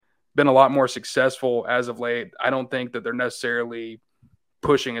been a lot more successful as of late. I don't think that they're necessarily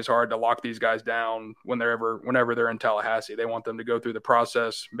pushing as hard to lock these guys down whenever they're in Tallahassee. They want them to go through the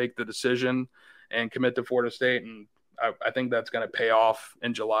process, make the decision, and commit to Florida State. And I think that's going to pay off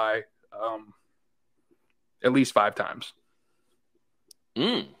in July at least 5 times.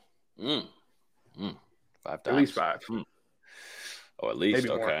 5 times. At least 5. Oh, at least.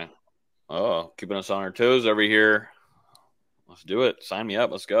 Maybe Okay. More. Oh, keeping us on our toes over here. Let's do it. Sign me up.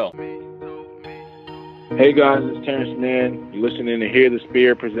 Let's go. Hey guys, it's Terrence Nan. You're listening to Hear the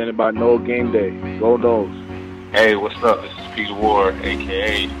Spear, presented by Noel Game Day. Go Dogs. Hey, what's up? This is Peter Ward,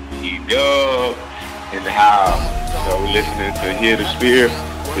 a.k.a. P-Dub, in the house. So we're listening to Hear the Spear,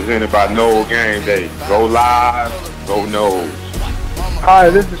 presented by Noel Game Day. Go Live, go Noel. Hi,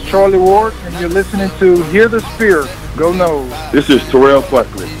 this is Charlie Ward, and you're listening to Hear the Spear, go Noel. This is Terrell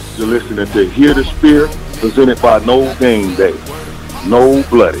Buckley. You're listening to Hear the Spear, presented by Noel Game Day. No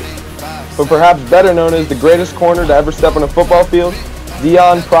Bloody. But perhaps better known as the greatest corner to ever step on a football field,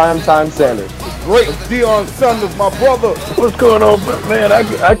 Deion Primetime Sanders. Great Deion Sanders, my brother. What's going on, man?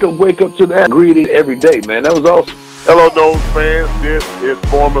 I could wake up to that greeting every day, man. That was awesome. Hello, Noles fans. This is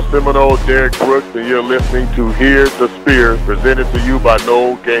former Seminole Derek Brooks, and you're listening to Hear the Spear, presented to you by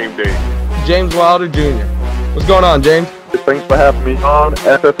Noel Game Day. James Wilder Jr. What's going on, James? Thanks for having me on.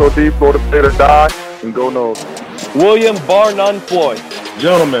 FSOD, Florida State or Die, and go Noles. William Bar None Floyd.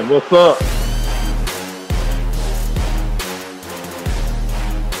 Gentlemen, what's up?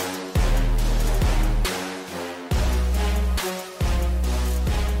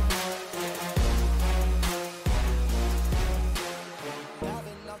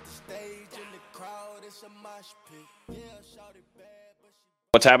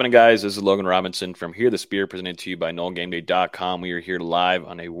 What's happening, guys? This is Logan Robinson from Hear the Spear, presented to you by NoelGameDay.com. We are here live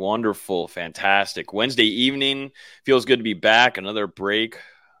on a wonderful, fantastic Wednesday evening. Feels good to be back. Another break.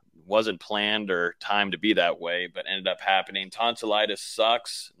 Wasn't planned or timed to be that way, but ended up happening. Tonsillitis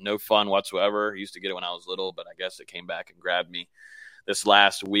sucks. No fun whatsoever. Used to get it when I was little, but I guess it came back and grabbed me this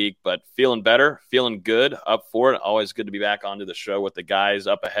last week. But feeling better, feeling good, up for it. Always good to be back onto the show with the guys.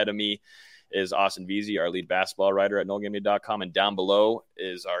 Up ahead of me is Austin Veazey, our lead basketball writer at NoelGameDay.com, and down below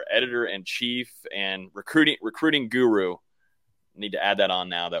is our editor-in-chief and recruiting guru. Need to add that on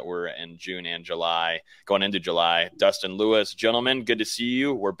now that we're in June and July, going into July. Dustin Lewis, gentlemen, good to see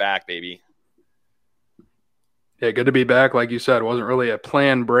you. We're back, baby. Yeah, good to be back. Like you said, it wasn't really a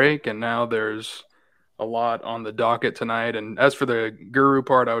planned break, and now there's a lot on the docket tonight. And as for the guru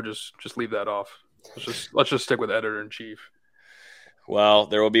part, I would just leave that off. Let's just stick with editor-in-chief. Well,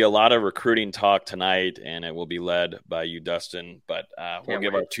 there will be a lot of recruiting talk tonight, and it will be led by you, Dustin. But we'll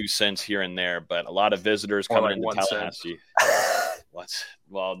give our 2 cents here and there. But a lot of visitors coming into Tallahassee.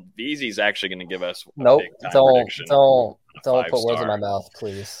 Well, Veazey's actually going to give us Nope, don't put 5-star. words in my mouth,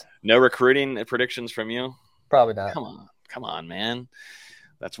 please. No recruiting predictions from you? Probably not. Come on, man.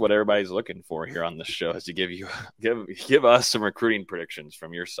 That's what everybody's looking for here on the show, is to give us some recruiting predictions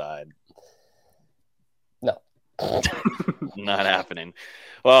from your side. No. Not happening.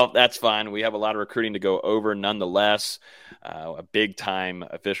 Well, that's fine. We have a lot of recruiting to go over nonetheless. A big-time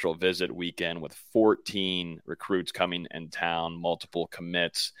official visit weekend with 14 recruits coming in town, multiple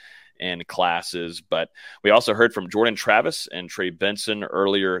commits and classes. But we also heard from Jordan Travis and Trey Benson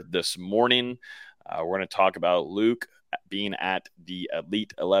earlier this morning. We're going to talk about Luke being at the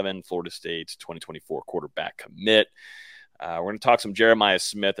Elite 11, Florida State's 2024 quarterback commit. We're going to talk some Jeremiah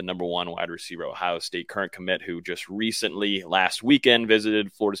Smith, the number 1 wide receiver, Ohio State current commit, who just recently, last weekend,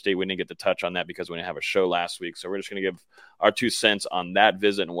 visited Florida State. We didn't get to touch on that because we didn't have a show last week. So we're just going to give our 2 cents on that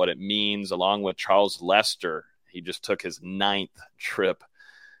visit and what it means, along with Charles Lester. He just took his 9th trip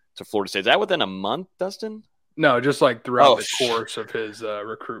to Florida State. Is that within a month, Dustin? No, just like throughout the course of his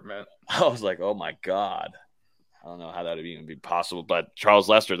recruitment. I was like, oh, my God. I don't know how that would even be possible. But Charles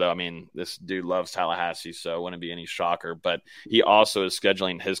Lester, though, I mean, this dude loves Tallahassee, so it wouldn't be any shocker. But he also is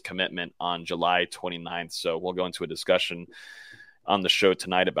scheduling his commitment on July 29th. So we'll go into a discussion on the show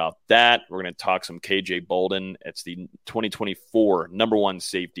tonight about that. We're going to talk some KJ Bolden. It's the 2024 number 1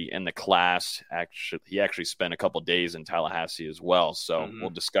 safety in the class. He actually spent a couple of days in Tallahassee as well. So we'll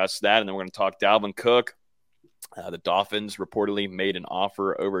discuss that. And then we're going to talk Dalvin Cook. The Dolphins reportedly made an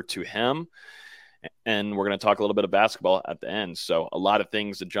offer over to him. And we're going to talk a little bit of basketball at the end. So a lot of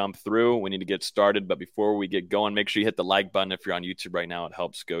things to jump through. We need to get started. But before we get going, make sure you hit the like button if you're on YouTube right now. It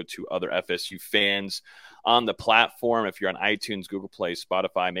helps go to other FSU fans on the platform. If you're on iTunes, Google Play,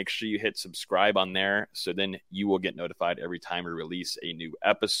 Spotify, make sure you hit subscribe on there. So then you will get notified every time we release a new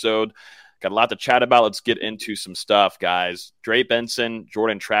episode. Got a lot to chat about. Let's get into some stuff, guys. Trey Benson,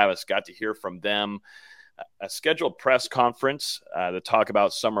 Jordan Travis, got to hear from them. a scheduled press conference to talk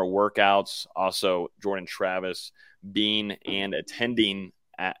about summer workouts. Also, Jordan Travis being and attending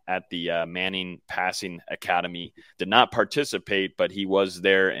at the Manning Passing Academy. Did not participate, but he was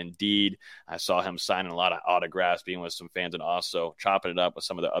there indeed. I saw him signing a lot of autographs, being with some fans, and also chopping it up with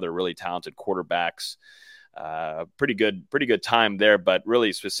some of the other really talented quarterbacks. Pretty good time there, but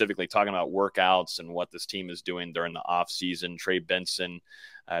really specifically talking about workouts and what this team is doing during the off season. Trey Benson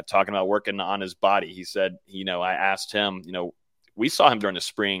talking about working on his body. He said, I asked him, we saw him during the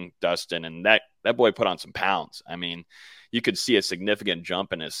spring, Dustin, and that boy put on some pounds. I mean, you could see a significant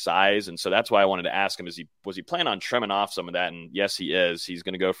jump in his size. And so that's why I wanted to ask him, was he planning on trimming off some of that? And yes, he is. He's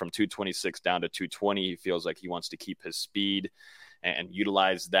going to go from 226 down to 220. He feels like he wants to keep his speed and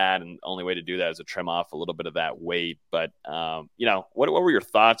utilize that. And the only way to do that is to trim off a little bit of that weight. But, what were your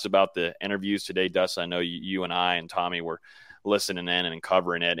thoughts about the interviews today, Dustin? I know you and I and Tommy were listening in and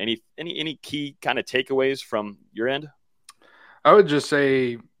covering it. Any key kind of takeaways from your end? I would just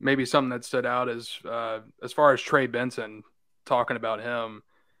say maybe something that stood out is as far as Trey Benson, talking about him,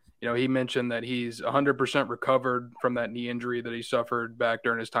 he mentioned that he's 100% recovered from that knee injury that he suffered back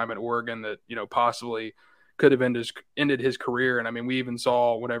during his time at Oregon that, possibly could have ended his career. And I mean, we even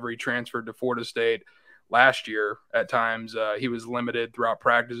saw whenever he transferred to Florida State last year, at times he was limited throughout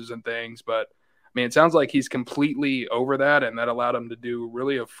practices and things. But I mean, it sounds like he's completely over that, and that allowed him to do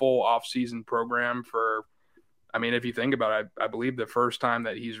really a full off-season program for, I mean, if you think about it, I believe the first time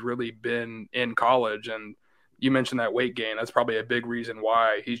that he's really been in college. And you mentioned that weight gain. That's probably a big reason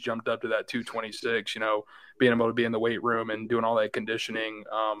why he's jumped up to that 226, being able to be in the weight room and doing all that conditioning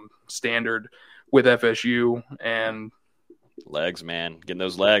standard with FSU. And legs, man, getting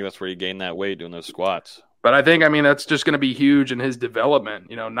those legs, that's where you gain that weight, doing those squats. But I think, that's just going to be huge in his development,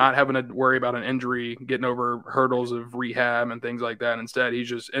 not having to worry about an injury, getting over hurdles of rehab and things like that. Instead, he's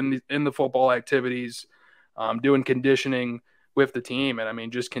just in the football activities, doing conditioning with the team,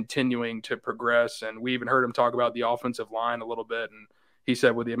 and just continuing to progress. And we even heard him talk about the offensive line a little bit, and he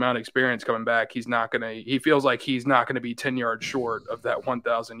said with the amount of experience coming back, he feels like he's not going to be 10 yards short of that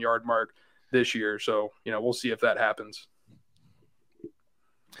 1,000 yard mark this year. So we'll see if that happens.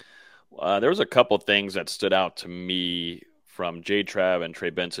 There was a couple things that stood out to me from J. Trav and Trey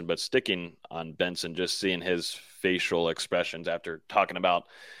Benson, but sticking on Benson, just seeing his facial expressions after talking about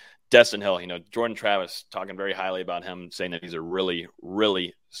Destin Hill, Jordan Travis talking very highly about him, saying that he's a really,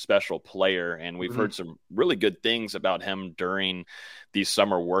 really special player. And we've heard some really good things about him during these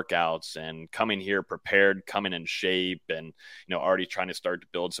summer workouts and coming here prepared, coming in shape, and, already trying to start to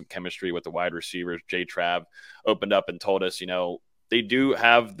build some chemistry with the wide receivers. J. Trav opened up and told us, they do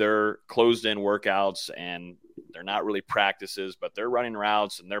have their closed in workouts and they're not really practices, but they're running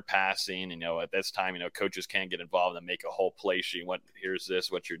routes and they're passing. At this time, coaches can't get involved and make a whole play sheet. Here's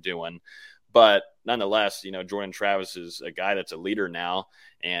what you're doing. But nonetheless, Jordan Travis is a guy that's a leader now,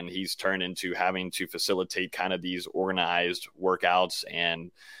 and he's turned into having to facilitate kind of these organized workouts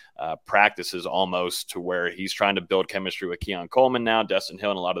and practices almost, to where he's trying to build chemistry with Keon Coleman now, Destin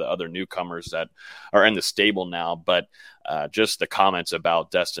Hill, and a lot of the other newcomers that are in the stable now. But just the comments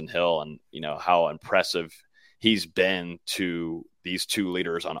about Destin Hill and, how impressive he's been to these two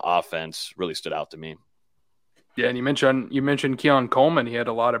leaders on offense really stood out to me. Yeah, and you mentioned Keon Coleman. He had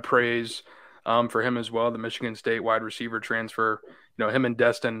a lot of praise for him as well, the Michigan State wide receiver transfer. Him and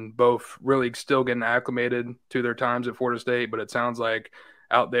Destin both really still getting acclimated to their times at Florida State, but it sounds like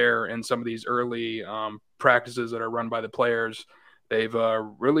out there in some of these early practices that are run by the players, they've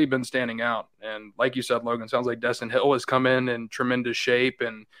really been standing out. And like you said, Logan, sounds like Destin Hill has come in tremendous shape,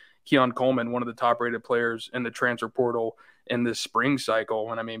 and Keon Coleman, one of the top-rated players in the transfer portal in this spring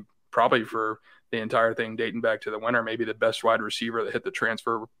cycle. And probably for the entire thing dating back to the winter, maybe the best wide receiver that hit the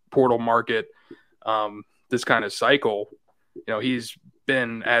transfer portal market this kind of cycle. He's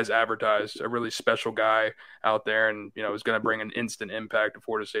been, as advertised, a really special guy out there, and is going to bring an instant impact to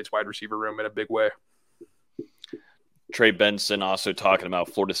Florida State's wide receiver room in a big way. Trey Benson also talking about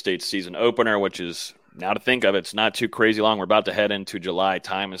Florida State's season opener, which is, now to think of, it's not too crazy long. We're about to head into July.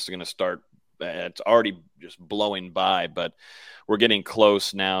 Time is going to start. It's already just blowing by, but we're getting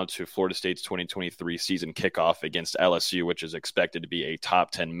close now to Florida State's 2023 season kickoff against LSU, which is expected to be a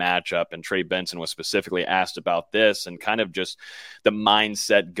top 10 matchup. And Trey Benson was specifically asked about this and kind of just the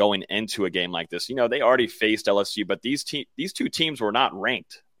mindset going into a game like this. They already faced LSU, but these two teams were not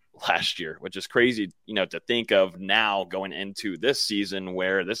ranked last year, which is crazy, to think of now going into this season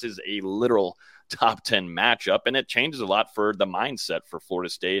where this is a literal top 10 matchup, and it changes a lot for the mindset for Florida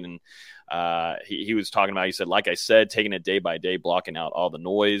State. And he was talking about, he said, like I said, taking it day by day, blocking out all the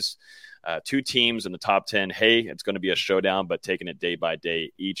noise. Two teams in the top 10. Hey, it's going to be a showdown, but taking it day by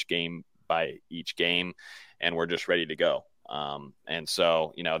day, each game by each game, and we're just ready to go. And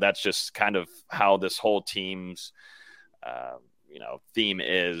so, that's just kind of how this whole team's, theme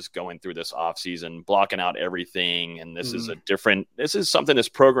is going through this off season, blocking out everything. And this is this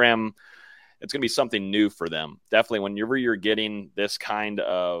program, it's going to be something new for them. Definitely whenever you're getting this kind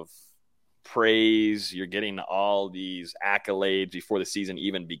of praise, you're getting all these accolades before the season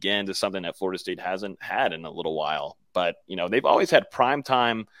even begins, is something that Florida State hasn't had in a little while. But, they've always had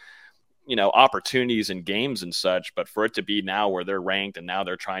primetime, opportunities in games and such, but for it to be now where they're ranked and now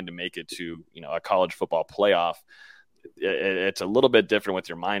they're trying to make it to, a college football playoff, it's a little bit different with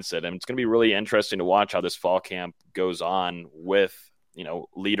your mindset. And it's going to be really interesting to watch how this fall camp goes on with,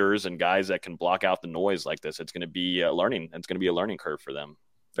 leaders and guys that can block out the noise like this. It's going to be a learning curve for them.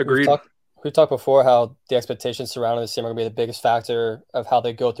 Agreed. We've talked before how the expectations surrounding this team are going to be the biggest factor of how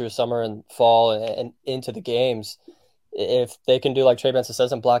they go through summer and fall and into the games. If they can do like Trey Benson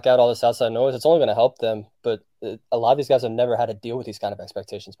says and block out all this outside noise, it's only going to help them. But a lot of these guys have never had to deal with these kind of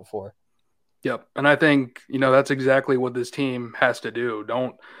expectations before. Yep. And I think, that's exactly what this team has to do.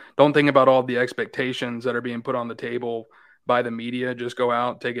 Don't think about all the expectations that are being put on the table by the media. Just go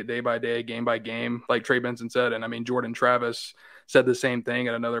out, take it day by day, game by game, like Trey Benson said. And I mean, Jordan Travis said the same thing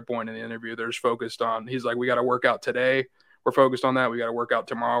at another point in the interview. They're just focused on, he's like, we got to work out today. We're focused on that. We got to work out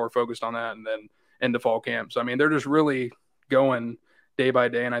tomorrow. We're focused on that. And then into fall camp. So, I mean, they're just really going day by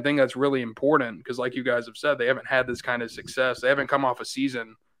day. And I think that's really important because like you guys have said, they haven't had this kind of success. They haven't come off a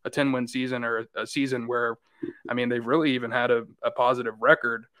 10-win season or a season where, I mean, they've really even had a positive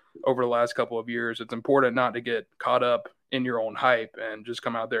record over the last couple of years. It's important not to get caught up in your own hype and just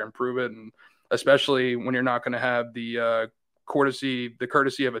come out there and prove it. And especially when you're not going to have the courtesy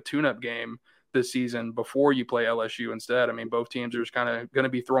of a tune-up game this season before you play LSU instead. I mean, both teams are just kind of going to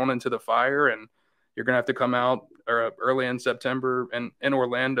be thrown into the fire, and you're going to have to come out early in September and in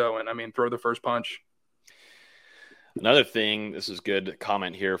Orlando and, I mean, throw the first punch. Another thing, this is good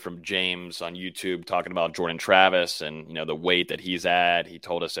comment here from James on YouTube talking about Jordan Travis and, the weight that he's at. He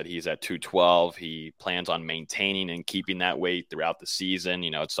told us that he's at 212. He plans on maintaining and keeping that weight throughout the season.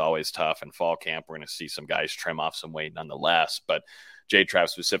 It's always tough in fall camp. We're going to see some guys trim off some weight nonetheless, but J Trav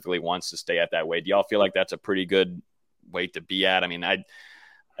specifically wants to stay at that weight. Do y'all feel like that's a pretty good weight to be at? I mean,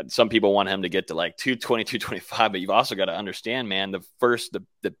 some people want him to get to like 220, 225, but you've also got to understand, man,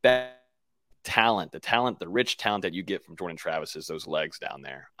 the best talent, the rich talent that you get from Jordan Travis is those legs down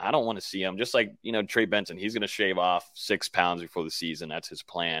there. I don't want to see him just like, Trey Benson, he's going to shave off 6 pounds before the season. That's his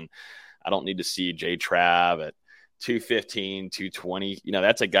plan. I don't need to see J Trav at 215, 220.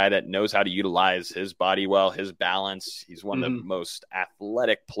 That's a guy that knows how to utilize his body well, his balance. He's one of the most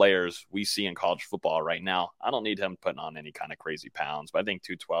athletic players we see in college football right now. I don't need him putting on any kind of crazy pounds, but I think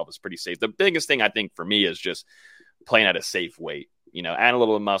 212 is pretty safe. The biggest thing I think for me is just playing at a safe weight. Add a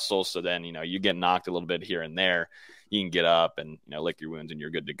little muscle. So then, you get knocked a little bit here and there. You can get up and, lick your wounds and you're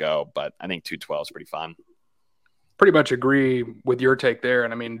good to go. But I think 212 is pretty fun. Pretty much agree with your take there.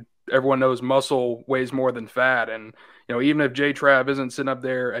 And I mean, everyone knows muscle weighs more than fat. And, even if J Trav isn't sitting up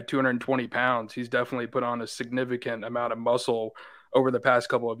there at 220 pounds, he's definitely put on a significant amount of muscle over the past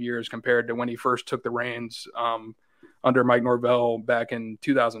couple of years compared to when he first took the reins under Mike Norvell back in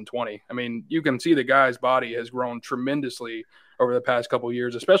 2020. I mean, you can see the guy's body has grown tremendously over the past couple of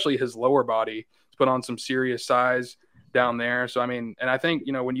years, especially his lower body. He's put on some serious size down there. So, I mean, and I think,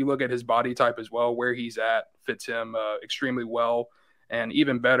 when you look at his body type as well, where he's at fits him extremely well. And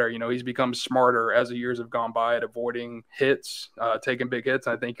even better, he's become smarter as the years have gone by at avoiding hits, taking big hits.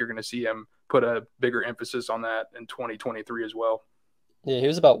 I think you're going to see him put a bigger emphasis on that in 2023 as well. Yeah, he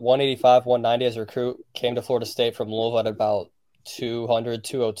was about 185, 190 as a recruit, came to Florida State from Louisville at about 200,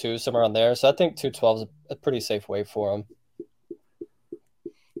 202, somewhere on there. So I think 212 is a pretty safe weight for him.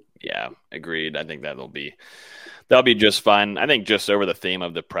 Yeah, agreed. I think that'll be just fine. I think just over the theme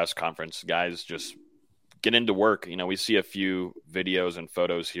of the press conference, guys, just get into work. We see a few videos and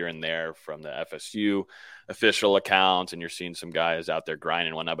photos here and there from the FSU official accounts, and you're seeing some guys out there grinding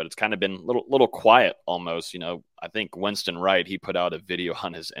and whatnot, but it's kind of been little quiet almost. I think Winston Wright, he put out a video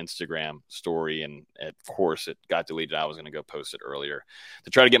on his Instagram story, and of course it got deleted. I was going to go post it earlier to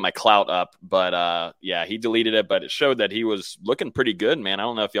try to get my clout up, but yeah, he deleted it, but it showed that he was looking pretty good, man. I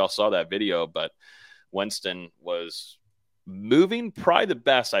don't know if y'all saw that video, but Winston was moving probably the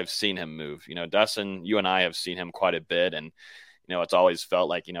best I've seen him move. Dustin, you and I have seen him quite a bit, and it's always felt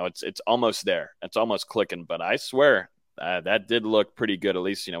like, it's almost there. It's almost clicking, but I swear that did look pretty good. At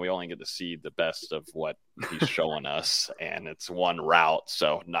least, we only get to see the best of what he's showing us, and it's one route.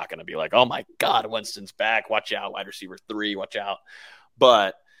 So not going to be like, oh my God, Winston's back. Watch out. Wide receiver 3, watch out.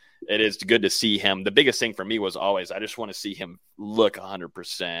 But it is good to see him. The biggest thing for me was always I just want to see him look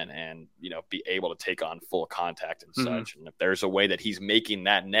 100% and, be able to take on full contact and such. And if there's a way that he's making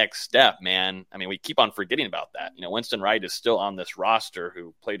that next step, man, I mean, we keep on forgetting about that. Winston Wright is still on this roster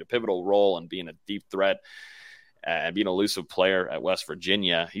who played a pivotal role in being a deep threat and being an elusive player at West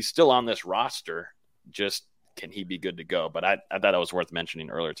Virginia. He's still on this roster. Just can he be good to go? But I thought it was worth mentioning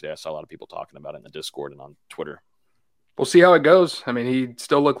earlier today. I saw a lot of people talking about it in the Discord and on Twitter. We'll see how it goes. I mean, he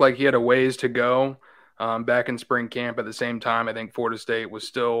still looked like he had a ways to go back in spring camp. At the same time, I think Florida State was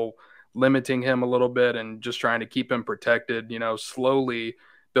still limiting him a little bit and just trying to keep him protected, slowly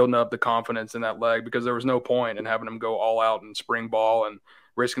building up the confidence in that leg, because there was no point in having him go all out in spring ball and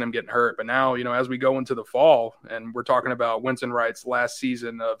risking him getting hurt. But now, as we go into the fall and we're talking about Winston Wright's last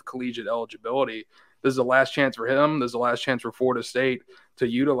season of collegiate eligibility, this is the last chance for him. This is the last chance for Florida State to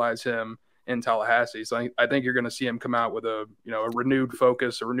utilize him in Tallahassee. So I think you're going to see him come out with a renewed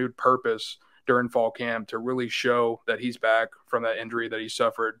focus, a renewed purpose during fall camp to really show that he's back from that injury that he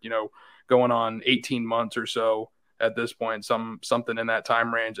suffered, going on 18 months or so at this point, something in that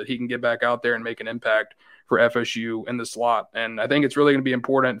time range, that he can get back out there and make an impact for FSU in the slot. And I think it's really going to be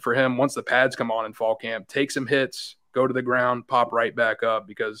important for him once the pads come on in fall camp, take some hits, go to the ground, pop right back up,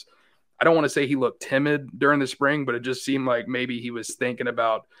 because I don't want to say he looked timid during the spring, but it just seemed like maybe he was thinking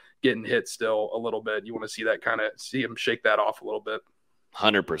about getting hit still a little bit. You want to see him shake that off a little bit.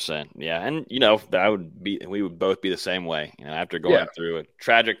 100%. Yeah. And, we would both be the same way, after going through a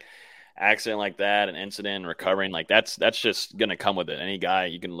tragic accident like that, an incident, recovering, like that's just going to come with it. Any guy,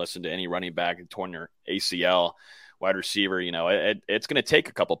 you can listen to any running back torn your ACL, wide receiver, it's going to take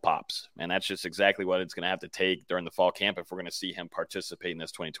a couple pops, and that's just exactly what it's going to have to take during the fall camp if we're going to see him participate in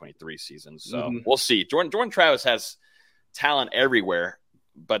this 2023 season. So we'll see. Jordan Travis has talent everywhere,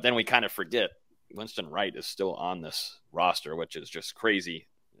 but then we kind of forget Winston Wright is still on this roster, which is just crazy.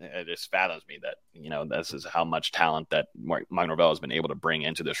 It just fathoms me that, this is how much talent that Mike Norvell has been able to bring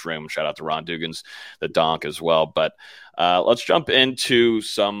into this room. Shout out to Ron Dugans, the Donk as well. But let's jump into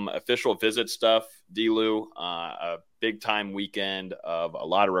some official visit stuff. D-Lou, a big-time weekend of a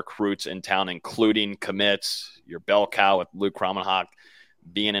lot of recruits in town, including commits. Your bell cow with Luke Kromenhoek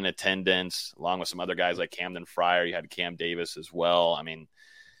being in attendance, along with some other guys like Camden Fryer. You had Cam Davis as well. I mean,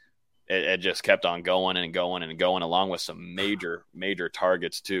 it just kept on going and going and going, along with some major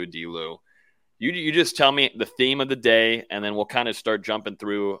targets too, D-Lou. You just tell me the theme of the day, and then we'll kind of start jumping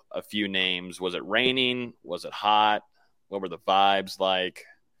through a few names. Was it raining? Was it hot? What were the vibes like?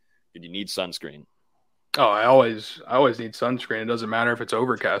 Did you need sunscreen? Oh, I always need sunscreen. It doesn't matter if it's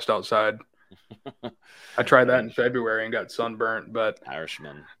overcast outside. I tried that in February and got sunburnt. But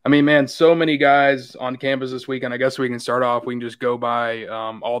Irishman, I mean, man, so many guys on campus this weekend. I guess we can start off. We can just go by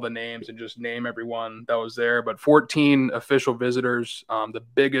all the names and just name everyone that was there. But 14 official visitors, the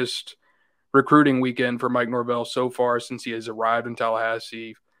biggest recruiting weekend for Mike Norvell so far since he has arrived in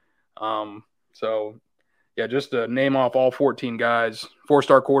Tallahassee. So, yeah, just to name off all 14 guys: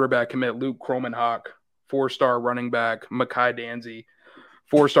 4-star quarterback commit Luke Kromenhoek, 4-star running back Makai Danzy,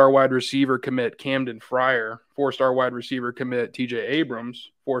 4-star wide receiver commit Camden Fryer, 4-star wide receiver commit TJ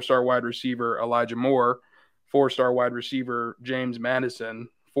Abrams, 4-star wide receiver Elijah Moore, 4-star wide receiver James Madison,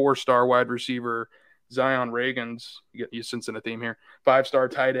 4-star wide receiver Zion Reagans, you sensing a theme here, 5-star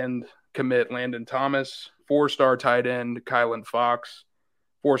tight end commit Landon Thomas, 4-star tight end Kylan Fox,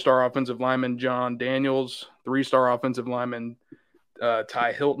 4-star offensive lineman John Daniels, 3-star offensive lineman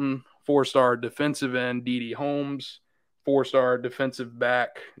Ty Hilton, 4-star defensive end Dede Holmes, 4-star defensive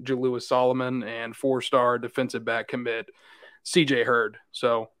back Jalewis Solomon, and 4-star defensive back commit CJ Hurd.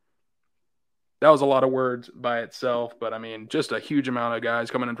 So that was a lot of words by itself, but I mean, just a huge amount of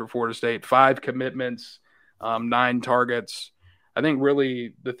guys coming in for Florida State. 5 commitments, 9 targets. I think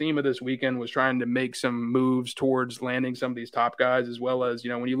really the theme of this weekend was trying to make some moves towards landing some of these top guys, as well as,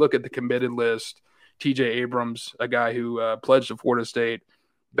 when you look at the committed list, TJ Abrams, a guy who pledged to Florida State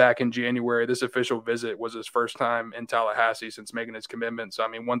back in January. This official visit was his first time in Tallahassee since making his commitment. So, I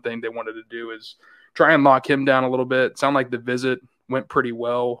mean, one thing they wanted to do is try and lock him down a little bit. It sounded like the visit went pretty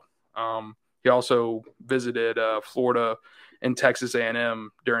well. He also visited Florida and Texas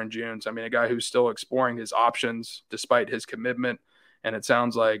A&M during June. So, I mean, a guy who's still exploring his options despite his commitment. And it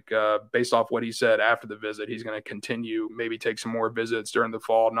sounds like based off what he said after the visit, he's going to continue, maybe take some more visits during the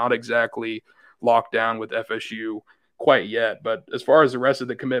fall. Not exactly locked down with FSU quite yet. But as far as the rest of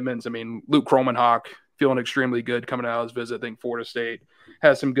the commitments, I mean, Luke Kromenhoek feeling extremely good coming out of his visit. I think Florida State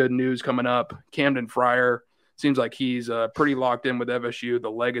has some good news coming up. Camden Fryer seems like he's pretty locked in with FSU, the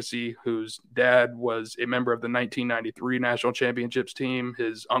legacy, whose dad was a member of the 1993 National Championships team.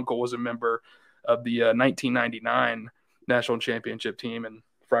 His uncle was a member of the 1999 National Championship team. And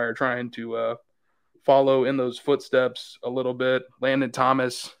Fryer trying to follow in those footsteps a little bit. Landon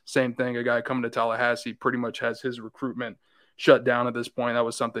Thomas, same thing. A guy coming to Tallahassee pretty much has his recruitment shut down at this point. That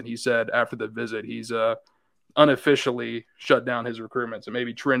was something he said after the visit. He's unofficially shut down his recruitment, so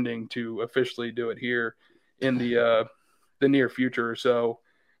maybe trending to officially do it here in the near future or so.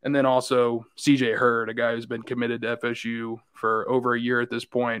 And then also CJ Hurd, a guy who's been committed to FSU for over a year at this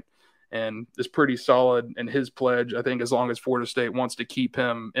point and is pretty solid in his pledge. I think as long as Florida State wants to keep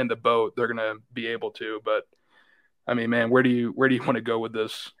him in the boat, they're going to be able to. But I mean, man, where do you want to go with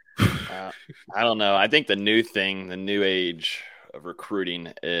this? I don't know. I think the new thing, the new age of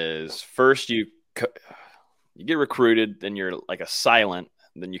recruiting is first you get recruited, then you're like a silent,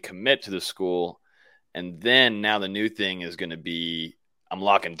 then you commit to the school. And then now the new thing is going to be I'm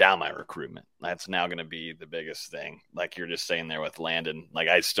locking down my recruitment. That's now going to be the biggest thing. Like you're just saying there with Landon. Like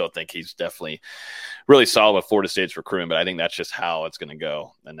I still think he's definitely really solid with Florida State's recruitment, but I think that's just how it's going to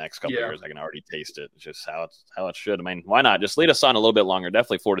go the next couple of years. I can already taste it. It's just how it should. I mean, why not? Just lead us on a little bit longer.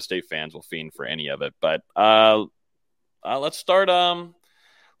 Definitely Florida State fans will fiend for any of it. But let's start off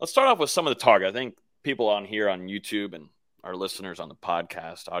with some of the target. I think people on here on YouTube and our listeners on the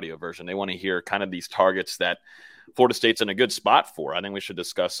podcast audio version, they want to hear kind of these targets that Florida State's in a good spot for. I think we should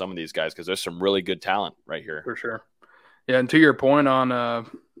discuss some of these guys because there's some really good talent right here. For sure. Yeah, and to your point on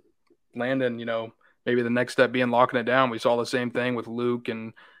Landon, maybe the next step being locking it down. We saw the same thing with Luke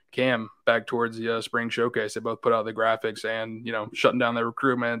and Cam back towards the spring showcase. They both put out the graphics and, shutting down their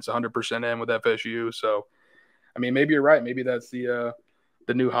recruitments 100% in with FSU. So, I mean, maybe you're right. Maybe that's the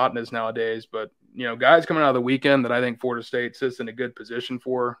new hotness nowadays. But, guys coming out of the weekend that I think Florida State sits in a good position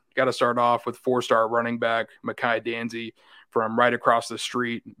for. Got to start off with 4-star running back Mekhi Danzy from right across the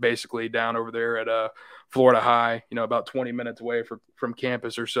street, basically down over there at Florida High, about 20 minutes away from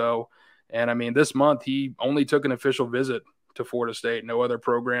campus or so. And, I mean, this month he only took an official visit to Florida State. No other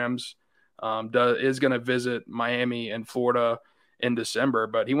programs. Is going to visit Miami and Florida in December,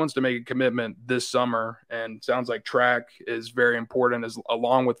 but he wants to make a commitment this summer, and sounds like track is very important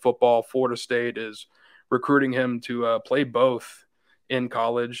along with football. Florida State is recruiting him to play both in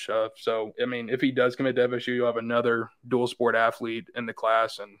college. So, I mean, if he does commit to FSU, you'll have another dual sport athlete in the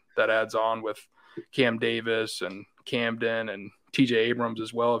class, and that adds on with Cam Davis and Camden and TJ Abrams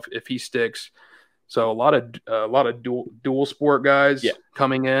as well if he sticks. So a lot of dual sport guys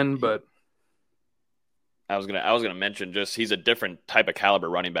coming in, but I was gonna mention just he's a different type of caliber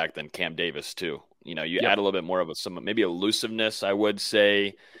running back than Cam Davis too. You add a little bit more of maybe elusiveness, I would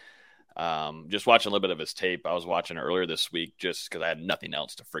say. Just watching a little bit of his tape. I was watching it earlier this week just because I had nothing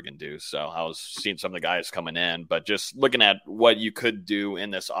else to friggin' do. So I was seeing some of the guys coming in, but just looking at what you could do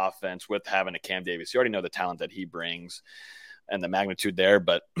in this offense with having a Cam Davis. You already know the talent that he brings and the magnitude there,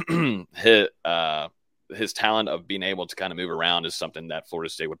 but his talent of being able to kind of move around is something that Florida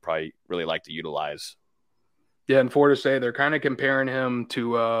State would probably really like to utilize. Yeah, and Florida State, they're kind of comparing him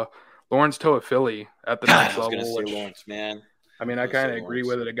to Lawrence Toafili at the next level. I was going to say Lawrence, man. I mean, I kind of agree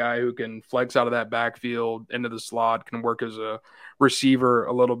with it. A guy who can flex out of that backfield into the slot, can work as a receiver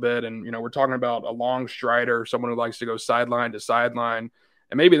a little bit. And, we're talking about a long strider, someone who likes to go sideline to sideline.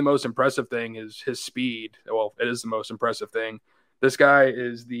 And maybe the most impressive thing is his speed. Well, it is the most impressive thing. This guy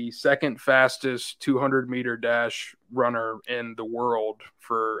is the second fastest 200-meter dash runner in the world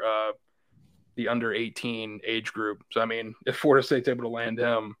for the under 18 age group. So, I mean, if Florida State's able to land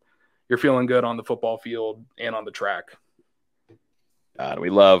him, you're feeling good on the football field and on the track. God, we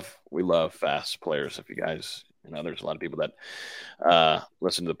love fast players. If you guys, there's a lot of people that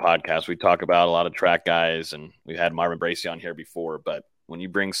listen to the podcast. We talk about a lot of track guys, and we've had Marvin Bracey on here before. But when you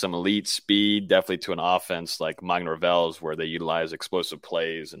bring some elite speed, definitely to an offense like Norvell's, where they utilize explosive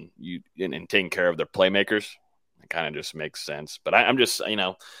plays and taking care of their playmakers, it kind of just makes sense. But I'm just,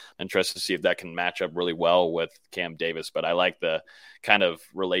 interested to see if that can match up really well with Cam Davis. But I like the kind of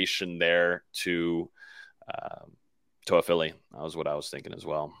relation there to Philly. That was what I was thinking as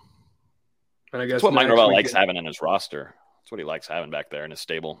well. And I guess that's what Mike Norvell likes having in his roster. That's what he likes having back there in his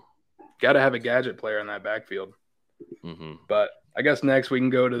stable. Got to have a gadget player in that backfield. Mm-hmm. But I guess next we can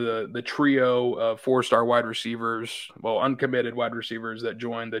go to the trio of 4-star wide receivers, uncommitted wide receivers that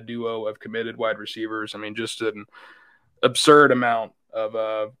joined the duo of committed wide receivers. I mean, just an absurd amount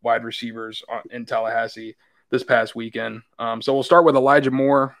of wide receivers in Tallahassee this past weekend. So we'll start with Elijah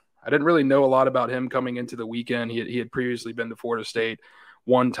Moore. I didn't really know a lot about him coming into the weekend. He had previously been to Florida State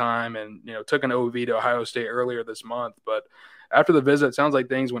one time and, took an OV to Ohio State earlier this month. But after the visit, it sounds like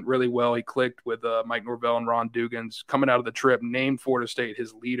things went really well. He clicked with Mike Norvell and Ron Dugans coming out of the trip, named Florida State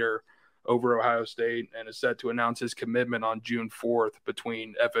his leader over Ohio State, and is set to announce his commitment on June 4th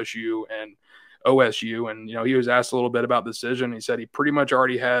between FSU and OSU. And, he was asked a little bit about the decision. He said he pretty much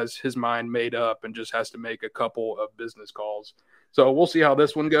already has his mind made up and just has to make a couple of business calls. So we'll see how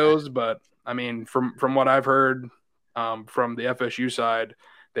this one goes. But, I mean, from what I've heard from the FSU side,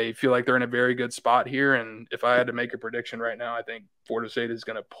 they feel like they're in a very good spot here. And if I had to make a prediction right now, I think Florida State is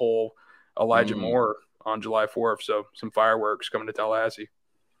going to pull Elijah Moore on July 4th. So some fireworks coming to Tallahassee.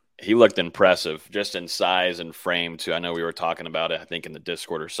 He looked impressive just in size and frame too. I know we were talking about it, I think in the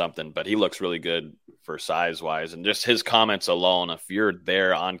Discord or something, but he looks really good for size wise. And just his comments alone, if you're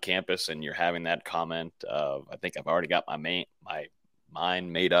there on campus and you're having that comment of, I think I've already got my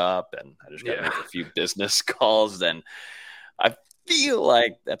mind made up and I just got to make a few business calls, then I feel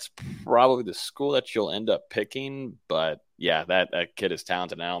like that's probably the school that you'll end up picking. But yeah, that kid is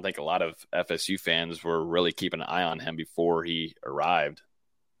talented. And I don't think a lot of FSU fans were really keeping an eye on him before he arrived.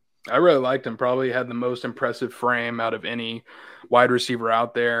 I really liked him. Probably had the most impressive frame out of any wide receiver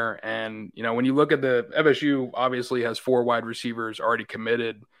out there. And, when you look at the FSU, obviously has 4 wide receivers already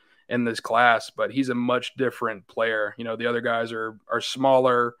committed in this class, but he's a much different player. The other guys are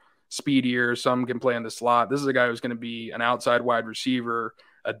smaller, speedier. Some can play in the slot. This is a guy who's going to be an outside wide receiver,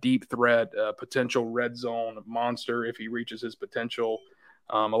 a deep threat, a potential red zone monster if he reaches his potential.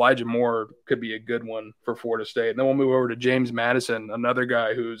 Elijah Moore could be a good one for Florida State. And then we'll move over to James Madison, another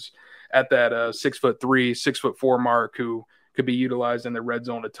guy who's at that 6'3", 6'4" mark, who could be utilized in the red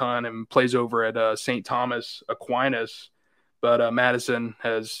zone a ton and plays over at St. Thomas Aquinas. But Madison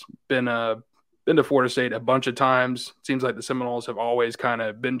has been to Florida State a bunch of times. It seems like the Seminoles have always kind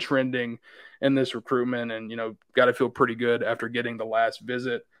of been trending in this recruitment and, got to feel pretty good after getting the last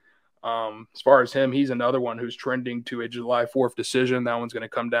visit. As far as him, he's another one who's trending to a July 4th decision. That one's going to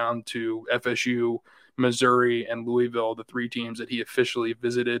come down to FSU, Missouri, and Louisville, the 3 teams that he officially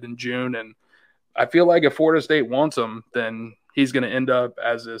visited in June. And I feel like if Florida State wants him, then he's going to end up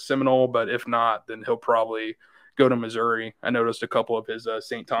as a Seminole. But if not, then he'll probably go to Missouri. I noticed a couple of his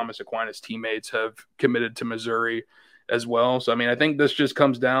St. Thomas Aquinas teammates have committed to Missouri as well. So, I mean, I think this just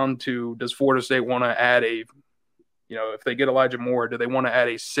comes down to, does Florida State want to add if they get Elijah Moore, do they want to add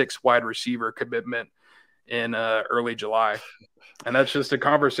a 6 wide receiver commitment in early July? And that's just a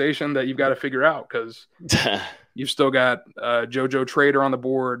conversation that you've got to figure out, because you've still got JoJo Trader on the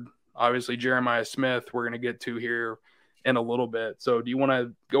board. Obviously, Jeremiah Smith, we're going to get to here in a little bit. So do you want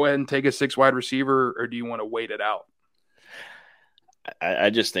to go ahead and take a 6 wide receiver, or do you want to wait it out? I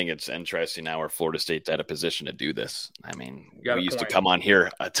just think it's interesting now where Florida State's at a position to do this. I mean, we used to come on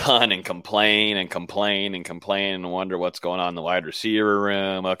here a ton and complain and wonder what's going on in the wide receiver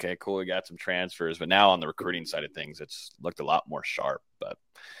room. Okay, cool, we got some transfers. But now on the recruiting side of things, it's looked a lot more sharp. But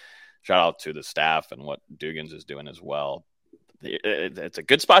shout out to the staff and what Dugan's is doing as well. It's a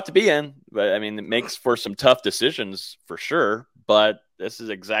good spot to be in. But, I mean, it makes for some tough decisions for sure. But this is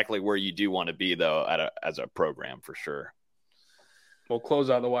exactly where you do want to be, though, as a program for sure. We'll close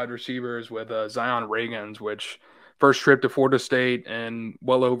out the wide receivers with Zion Reagans, which first trip to Florida State in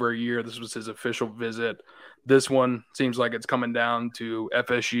well over a year. This was his official visit. This one seems like it's coming down to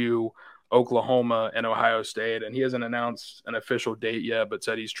FSU, Oklahoma, and Ohio State. And he hasn't announced an official date yet, but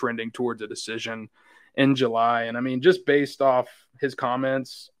said he's trending towards a decision in July. And I mean, just based off his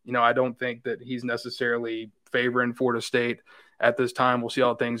comments, I don't think that he's necessarily favoring Florida State at this time. We'll see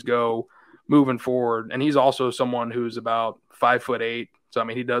how things go moving forward. And he's also someone who's about 5'8". So, I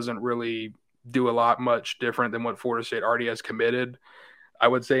mean, he doesn't really do a lot much different than what Florida State already has committed. I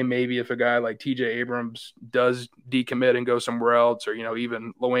would say maybe if a guy like TJ Abrams does decommit and go somewhere else, or,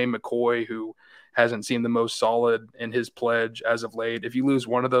 even Loane McCoy, who hasn't seemed the most solid in his pledge as of late. If you lose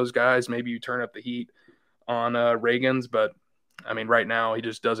one of those guys, maybe you turn up the heat on Reagans. But, I mean, right now he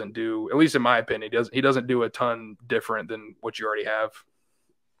just doesn't do, at least in my opinion, he doesn't do a ton different than what you already have.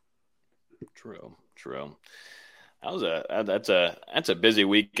 True. That's a busy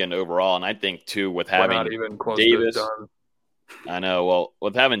weekend overall, and I think too with having not even close Davis. To done. I know. Well,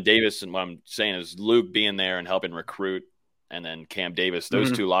 with having Davis, and what I'm saying is Luke being there and helping recruit, and then Cam Davis,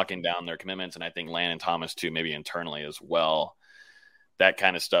 those two locking down their commitments, and I think Landon Thomas too, maybe internally as well. That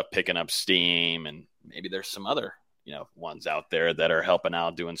kind of stuff picking up steam, and maybe there's some other ones out there that are helping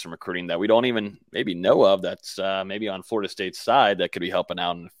out, doing some recruiting that we don't even maybe know of. That's maybe on Florida State's side that could be helping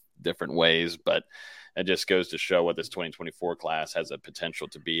out in different ways, but it just goes to show what this 2024 class has a potential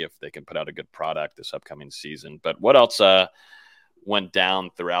to be if they can put out a good product this upcoming season. But what else went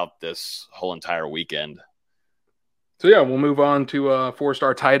down throughout this whole entire weekend? So, yeah, we'll move on to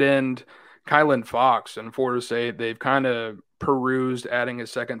 4-star tight end Kylan Fox and Florida State. They've kind of perused adding a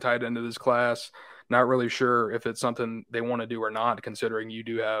second tight end to this class. Not really sure if it's something they want to do or not, considering you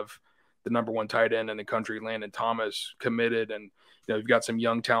do have the number one tight end in the country, Landon Thomas, committed. And, you've got some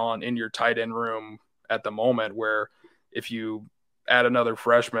young talent in your tight end room at the moment where if you add another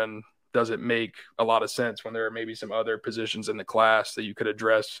freshman, doesn't make a lot of sense when there are maybe some other positions in the class that you could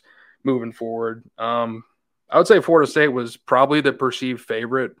address moving forward. I would say Florida State was probably the perceived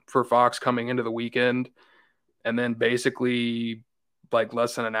favorite for Fox coming into the weekend. And then basically like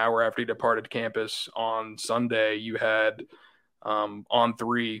less than an hour after he departed campus on Sunday, you had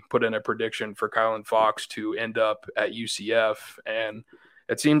On3 put in a prediction for Kylan Fox to end up at UCF. And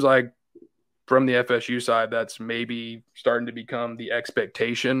it seems like from the FSU side, that's maybe starting to become the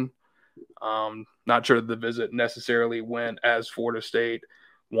expectation. Not sure the visit necessarily went as Florida State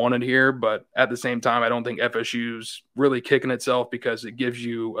wanted here, but at the same time, I don't think FSU's really kicking itself because it gives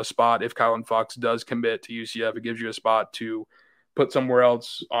you a spot. If Kylan Fox does commit to UCF, it gives you a spot to put somewhere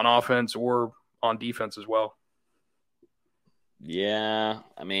else on offense or on defense as well. Yeah,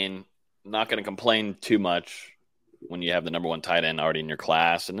 I mean, not going to complain too much when you have the number one tight end already in your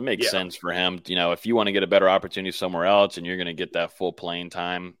class, and it makes sense for him. If you want to get a better opportunity somewhere else and you're going to get that full playing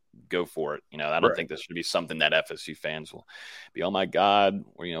time, go for it. I don't think this should be something that FSU fans will be, oh my God,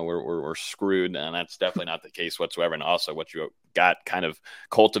 we're screwed. And that's definitely not the case whatsoever. And also what you got kind of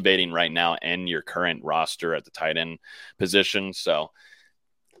cultivating right now in your current roster at the tight end position. So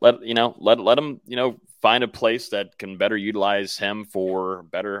let him, find a place that can better utilize him for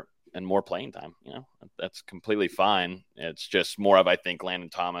better and more playing time. That's completely fine. It's just more of, I think Landon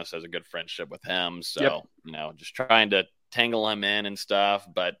Thomas has a good friendship with him. So, just trying to tangle him in and stuff.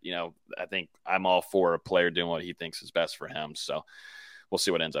 But, I think I'm all for a player doing what he thinks is best for him. So we'll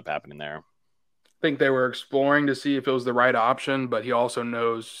see what ends up happening there. I think they were exploring to see if it was the right option, but he also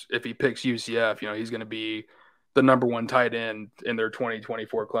knows if he picks UCF, he's going to be the number one tight end in their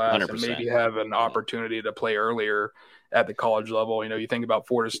 2024 class 100%. And maybe have an opportunity to play earlier at the college level. You think about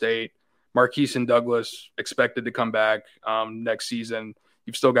Florida State, Marquise and Douglas expected to come back next season.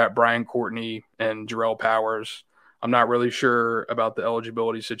 You've still got Brian Courtney and Jarrell Powers. I'm not really sure about the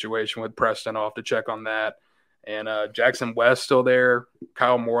eligibility situation with Preston. I'll have to check on that. And Jackson West still there.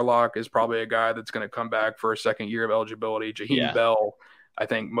 Kyle Morlock is probably a guy that's going to come back for a second year of eligibility. Jaheim Bell, I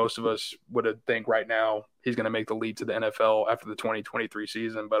think most of us would think right now he's going to make the leap to the NFL after the 2023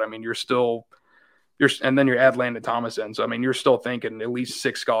 season. But, I mean, and then you add Landon Thomas in. So, I mean, you're still thinking at least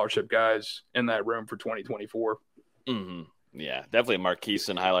 6 scholarship guys in that room for 2024. Mm-hmm. Yeah, definitely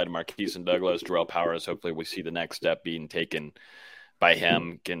highlighted Marquise and Douglas, Jarrell Powers. Hopefully we see the next step being taken by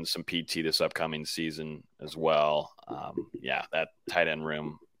him, getting some PT this upcoming season as well. That tight end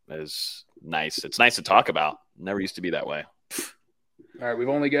room is nice. It's nice to talk about. Never used to be that way. All right, we've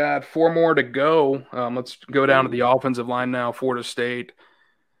only got 4 more to go. Let's go down to the offensive line now. Florida State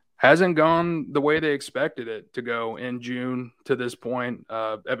hasn't gone the way they expected it to go in June to this point.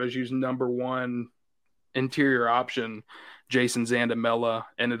 FSU's number one interior option, Jason Zandamela,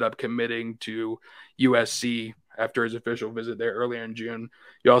 ended up committing to USC after his official visit there earlier in June.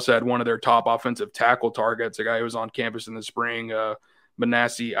 You also had one of their top offensive tackle targets, a guy who was on campus in the spring,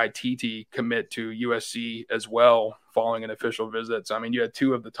 Manassi Ititi, commit to USC as well following an official visit. So, I mean, you had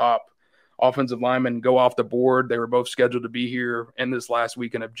 2 of the top offensive linemen go off the board. They were both scheduled to be here in this last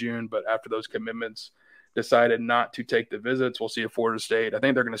weekend of June, but after those commitments, decided not to take the visits. We'll see if Florida State, I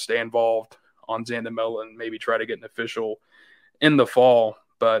think they're going to stay involved on Zandamela and maybe try to get an official in the fall.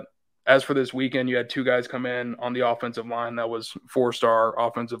 But as for this weekend, you had 2 guys come in on the offensive line. That was 4-star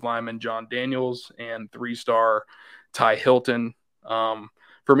offensive lineman John Daniels and 3-star Ty Hilton.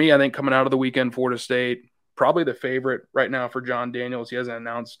 For me, I think coming out of the weekend, Florida State, probably the favorite right now for John Daniels. He hasn't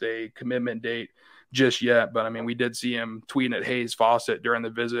announced a commitment date just yet, but I mean, we did see him tweeting at Hayes Fawcett during the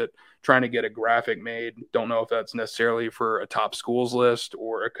visit, trying to get a graphic made. Don't know if that's necessarily for a top schools list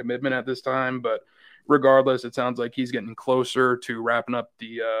or a commitment at this time, but regardless, it sounds like he's getting closer to wrapping up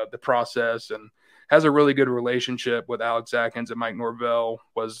the process and has a really good relationship with Alex Atkins and Mike Norvell.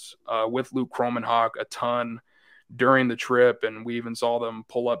 Was with Luke Kromenhoek a ton during the trip, and we even saw them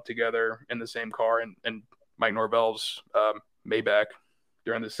pull up together in the same car and Mike Norvell's Maybach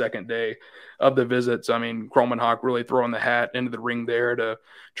during the second day of the visit. So, I mean, Kromenhoek really throwing the hat into the ring there to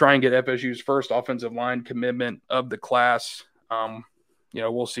try and get FSU's first offensive line commitment of the class.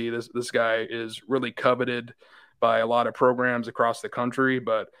 We'll see. This guy is really coveted by a lot of programs across the country,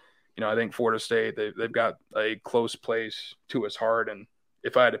 but, I think Florida State, they've got a close place to his heart. And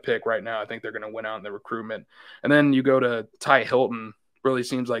if I had to pick right now, I think they're going to win out in the recruitment. And then you go to Ty Hilton. Really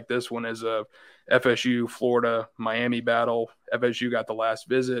seems like this one is a FSU, Florida, Miami battle. FSU got the last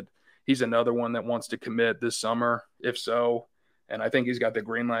visit. He's another one that wants to commit this summer, if so. And I think he's got the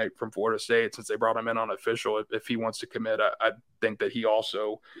green light from Florida State since they brought him in on official. If he wants to commit, I think that he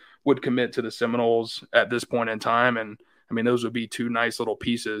also would commit to the Seminoles at this point in time. And I mean, those would be two nice little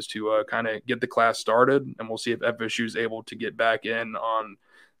pieces to kind of get the class started. And we'll see if FSU is able to get back in on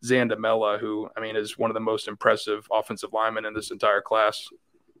Zandamela, who, I mean, is one of the most impressive offensive linemen in this entire class.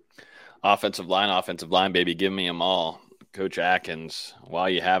 Offensive line, baby. Give me them all. Coach Atkins, while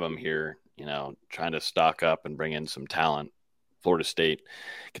you have him here, trying to stock up and bring in some talent. Florida State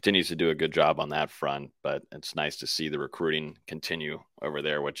continues to do a good job on that front, but it's nice to see the recruiting continue over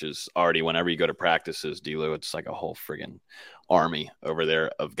there, which is already, whenever you go to practices, D-Lou, it's like a whole friggin' army over there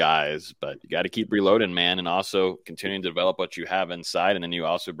of guys. But you got to keep reloading, man, and also continuing to develop what you have inside. And then you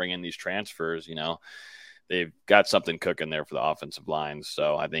also bring in these transfers. They've got something cooking there for the offensive line.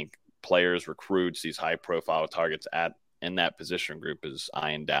 So I think players, recruits, these high-profile targets in that position group is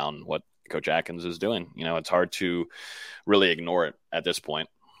eyeing down what Coach Atkins is doing. It's hard to really ignore it at this point.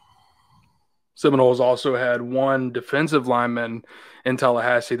 Seminoles also had one defensive lineman in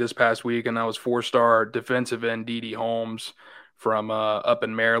Tallahassee this past week, and that was 4-star defensive end D.D. Holmes from up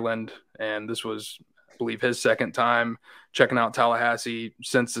in Maryland. And this was, I believe, his second time checking out Tallahassee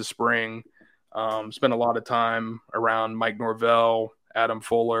since the spring. Spent a lot of time around Mike Norvell, Adam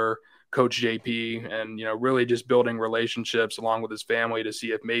Fuller, Coach JP, and, really just building relationships along with his family to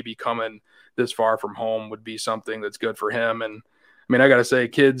see if maybe coming this far from home would be something that's good for him. And I mean, I got to say,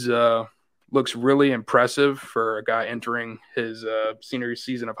 kids looks really impressive for a guy entering his senior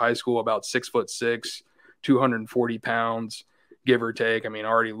season of high school, about 6'6", 240 pounds, give or take. I mean,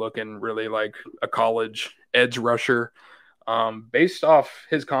 already looking really like a college edge rusher. Based off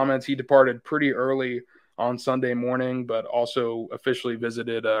his comments, he departed pretty early on Sunday morning, but also officially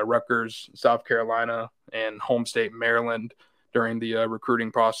visited Rutgers, South Carolina, and home state Maryland during the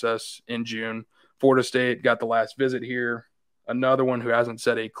recruiting process in June. Florida State got the last visit here. Another one who hasn't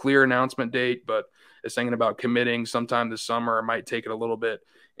set a clear announcement date, but is thinking about committing sometime this summer, or might take it a little bit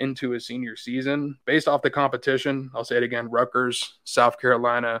into his senior season. Based off the competition, I'll say it again, Rutgers, South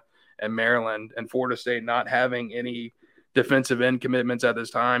Carolina, and Maryland, and Florida State not having any defensive end commitments at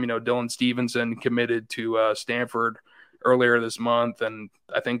this time. Dylan Stevenson committed to Stanford earlier this month, and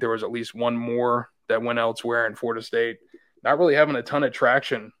I think there was at least one more that went elsewhere. In Florida State not really having a ton of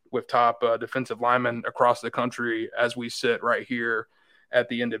traction with top defensive linemen across the country as we sit right here at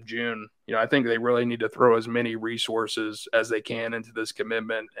the end of June. I think they really need to throw as many resources as they can into this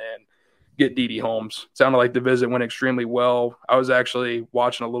commitment and get D.D. Holmes. Sounded like the visit went extremely well. I was actually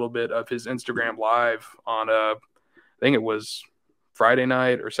watching a little bit of his Instagram live on I think it was Friday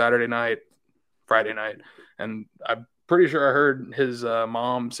night or Saturday night, Friday night. And I'm pretty sure I heard his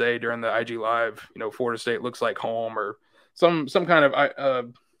mom say during the IG live, Florida State looks like home, or some kind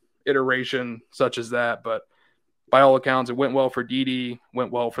of iteration such as that. But by all accounts, it went well for D.D.,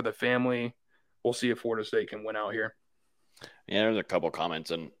 went well for the family. We'll see if Florida State can win out here. Yeah, there's a couple comments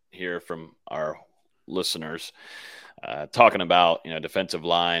in here from our listeners talking about, defensive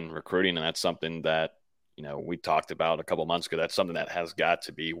line recruiting. And that's something that, we talked about a couple months ago. That's something that has got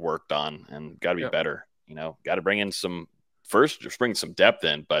to be worked on and got to be better. Got to bring in just bring some depth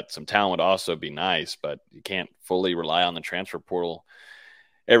in, but some talent would also be nice. But you can't fully rely on the transfer portal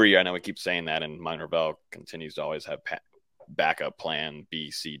every year. I know we keep saying that, and Mike Norvell continues to always have backup plan B,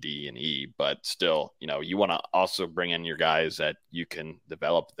 C, D, and E. But still, you want to also bring in your guys that you can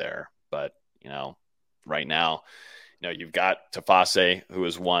develop there. But, right now, you've got Tafase, who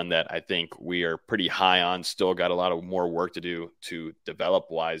is one that I think we are pretty high on, still got a lot of more work to do to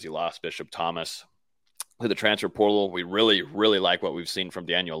develop wise. You lost Bishop Thomas to the transfer portal. We really, really like what we've seen from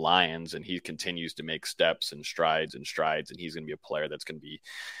Daniel Lyons, and he continues to make steps and strides, and he's going to be a player that's going to be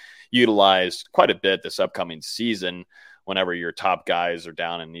utilized quite a bit this upcoming season. Whenever your top guys are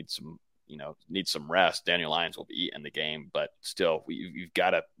down and need some rest, Daniel Lyons will be in the game. But still, you've got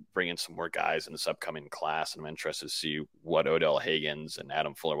to bring in some more guys in this upcoming class. And I'm interested to see what Odell Higgins and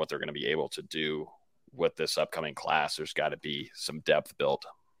Adam Fuller, what they're going to be able to do with this upcoming class. There's got to be some depth built.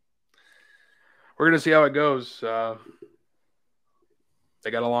 We're going to see how it goes. They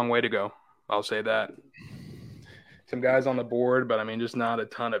got a long way to go. I'll say that. Some guys on the board, but I mean, just not a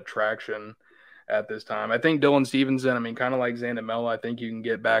ton of traction at this time. I think Dylan Stevenson, I mean, kind of like Zandamela, I think you can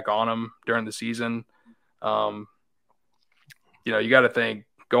get back on him during the season. You got to think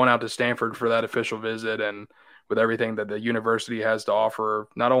going out to Stanford for that official visit, and with everything that the university has to offer,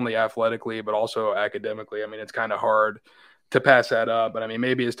 not only athletically, but also academically, I mean, it's kind of hard to pass that up. But I mean,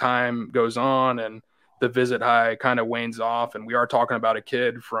 maybe as time goes on and the visit high kind of wanes off, and we are talking about a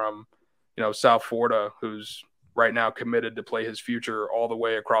kid from, South Florida who's right now committed to play his future all the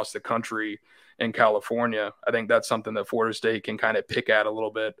way across the country in California. I think that's something that Florida State can kind of pick at a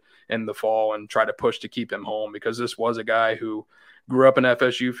little bit in the fall and try to push to keep him home, because this was a guy who grew up an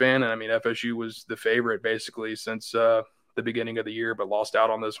FSU fan. And I mean, FSU was the favorite basically since the beginning of the year, but lost out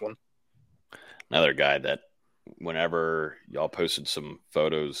on this one. Another guy that whenever y'all posted some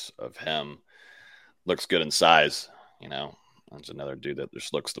photos of him, looks good in size, That's another dude that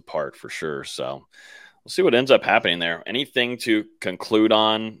just looks the part for sure. So we'll see what ends up happening there. Anything to conclude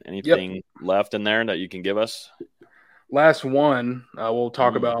on? Anything left in there that you can give us? Last one, we'll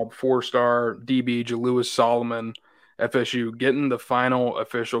talk about 4-star DB Jalewis Solomon, FSU, getting the final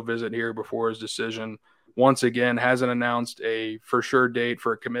official visit here before his decision. Once again, hasn't announced a for sure date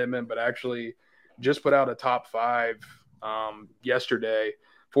for a commitment, but actually just put out a top 5 yesterday.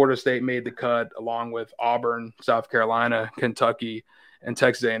 Florida State made the cut along with Auburn, South Carolina, Kentucky, and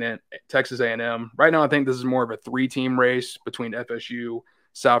Texas A&M. Right now, I think this is more of a 3-team race between FSU,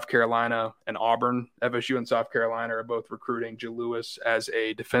 South Carolina, and Auburn. FSU and South Carolina are both recruiting Jalewis as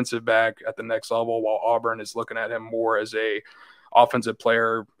a defensive back at the next level, while Auburn is looking at him more as a offensive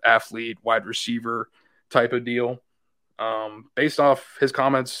player, athlete, wide receiver type of deal. Based off his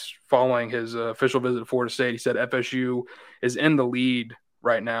comments following his official visit to Florida State, he said FSU is in the lead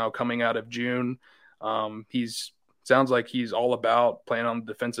right now coming out of June. Sounds like he's all about playing on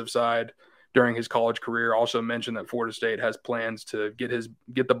the defensive side during his college career. Also mentioned that Florida State has plans to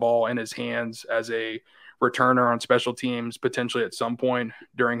get the ball in his hands as a returner on special teams, potentially at some point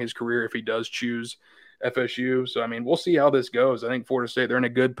during his career if he does choose FSU. So, I mean, we'll see how this goes. I think Florida State, they're in a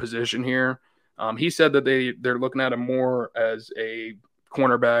good position here. He said that they're looking at him more as a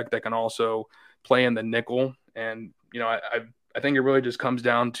cornerback that can also play in the nickel. And, I think it really just comes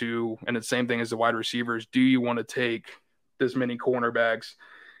down to, and it's the same thing as the wide receivers, do you want to take this many cornerbacks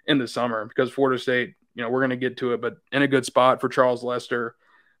in the summer? Because Florida State, we're going to get to it, but in a good spot for Charles Lester.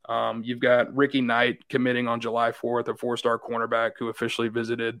 You've got Ricky Knight committing on July 4th, a 4-star cornerback who officially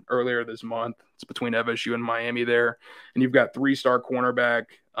visited earlier this month. It's between FSU and Miami there. And you've got 3-star cornerback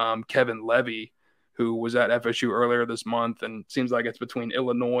Kevin Levy, who was at FSU earlier this month, and seems like it's between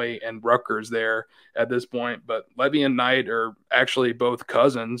Illinois and Rutgers there at this point. But Levy and Knight are actually both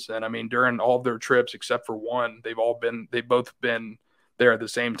cousins, and I mean, during all of their trips except for one, they've both been there at the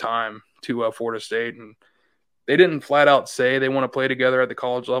same time to Florida State, and they didn't flat out say they want to play together at the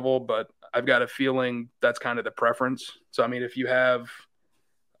college level, but I've got a feeling that's kind of the preference. So I mean, if you have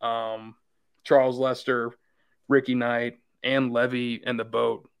Charles Lester, Ricky Knight, and Levy in the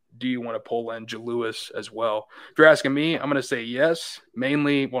boat, do you want to pull in Jalewis as well? If you're asking me, I'm going to say yes,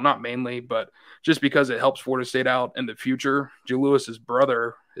 not mainly, but just because it helps Florida State out in the future. Jaluis's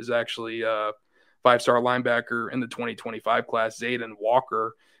brother is actually a 5-star linebacker in the 2025 class, Zayden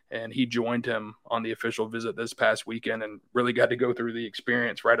Walker, and he joined him on the official visit this past weekend and really got to go through the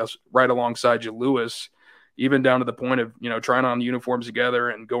experience right alongside Jalewis, even down to the point of, trying on uniforms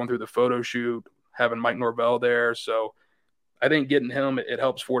together and going through the photo shoot, having Mike Norvell there. So I think getting him, it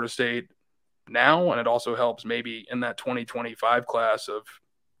helps Florida State now, and it also helps maybe in that 2025 class of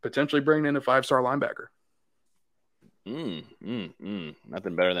potentially bringing in a 5-star linebacker.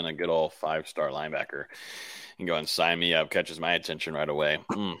 Nothing better than a good old 5-star linebacker. You can go and sign me up, catches my attention right away.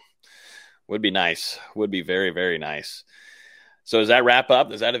 Would be nice. Would be very, very nice. So does that wrap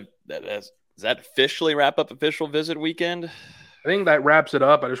up? Does that officially wrap up official visit weekend? I think that wraps it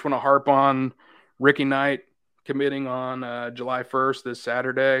up. I just want to harp on Ricky Knight committing on July 1st this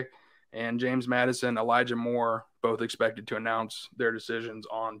Saturday, and James Madison, Elijah Moore, both expected to announce their decisions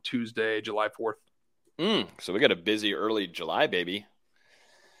on Tuesday, July 4th. So we got a busy early July, baby.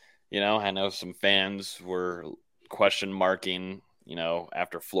 I know some fans were question marking,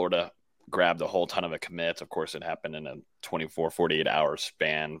 after Florida grabbed a whole ton of a commits. Of course, it happened in a 24, 48-hour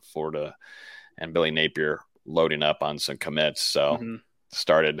span. Florida and Billy Napier loading up on some commits. So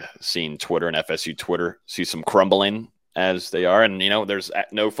started seeing Twitter and FSU Twitter see some crumbling as they are. And, there's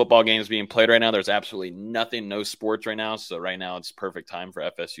no football games being played right now. There's absolutely nothing, no sports right now. So right now it's perfect time for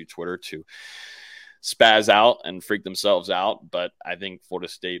FSU Twitter to spaz out and freak themselves out. But I think Florida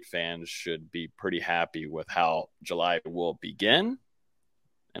State fans should be pretty happy with how July will begin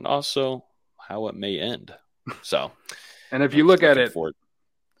and also how it may end. So, and if you look at it,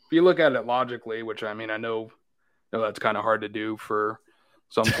 logically, which I mean, I know that's kind of hard to do for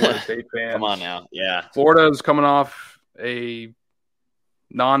some Florida State fans. Come on now. Yeah. Florida is coming off a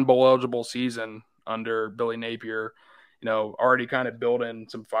non-bowl eligible season under Billy Napier, already kind of building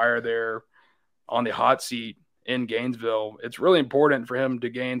some fire there on the hot seat in Gainesville. It's really important for him to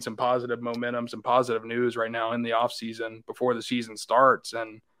gain some positive momentum, some positive news right now in the offseason before the season starts.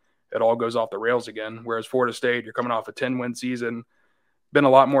 And it all goes off the rails again. Whereas Florida State, you're coming off a 10-win season, been a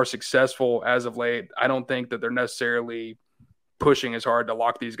lot more successful as of late. I don't think that they're necessarily pushing as hard to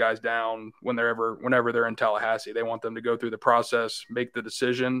lock these guys down whenever they're in Tallahassee. They want them to go through the process, make the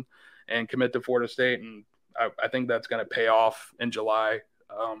decision, and commit to Florida State. And I think that's going to pay off in July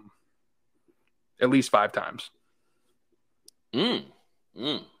at least 5 times. 5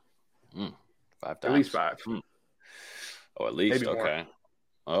 times. At least 5. Oh, at least. Maybe Okay.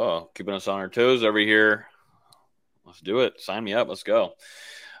 Oh, keeping us on our toes over here. Let's do it. Sign me up. Let's go.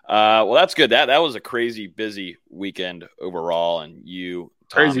 Well, that's good. That was a crazy busy weekend overall. And you,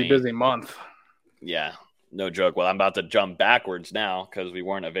 Tommy, crazy busy month. Yeah, no joke. Well, I'm about to jump backwards now because we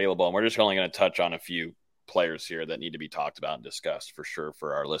weren't available. And we're just only going to touch on a few players here that need to be talked about and discussed for sure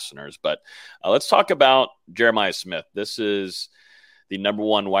for our listeners. But let's talk about Jeremiah Smith. This is the number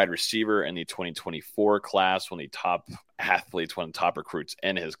 1 wide receiver in the 2024 class, one of the top athletes, one of the top recruits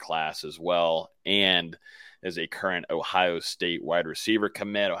in his class as well, and is a current Ohio State wide receiver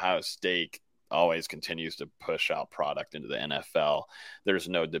commit. Ohio State always continues to push out product into the NFL. There's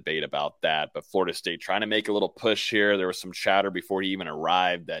no debate about that. But Florida State trying to make a little push here. There was some chatter before he even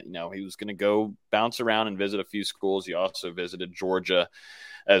arrived that, he was going to go bounce around and visit a few schools. He also visited Georgia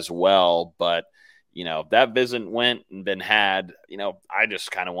as well. But, that visit went and been had. I just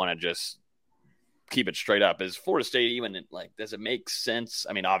kind of want to just keep it straight up. Is Florida State even does it make sense?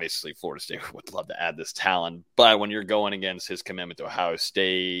 I mean, obviously Florida State would love to add this talent, but when you're going against his commitment to Ohio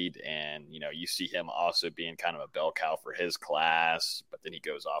State and, you see him also being kind of a bell cow for his class, but then he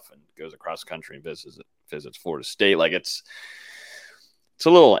goes off and goes across the country and visits Florida State. It's a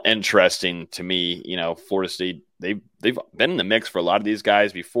little interesting to me. Florida State, they've been in the mix for a lot of these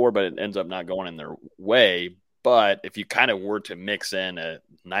guys before, but it ends up not going in their way. But if you kind of were to mix in a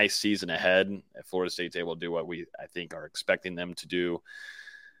nice season ahead, if Florida State's able to do what I think are expecting them to do,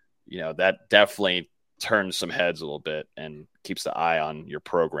 that definitely turns some heads a little bit and keeps the eye on your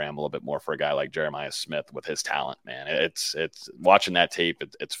program a little bit more for a guy like Jeremiah Smith with his talent, man. It's watching that tape.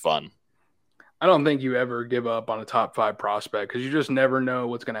 It's fun. I don't think you ever give up on a top 5 prospect because you just never know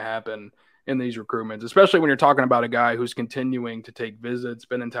what's going to happen in these recruitments, especially when you're talking about a guy who's continuing to take visits,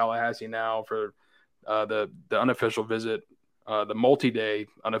 been in Tallahassee now for the unofficial visit, the multi-day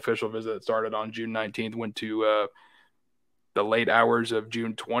unofficial visit that started on June 19th, went to the late hours of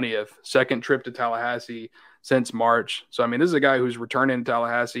June 20th, second trip to Tallahassee since March. So, this is a guy who's returning to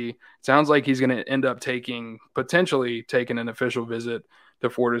Tallahassee. Sounds like he's going to end up potentially taking an official visit to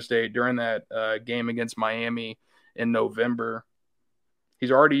Florida State during that game against Miami in November.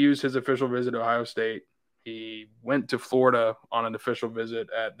 He's already used his official visit to Ohio State. He went to Florida on an official visit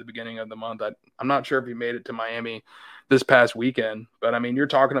at the beginning of the month. I'm not sure if he made it to Miami this past weekend, but you're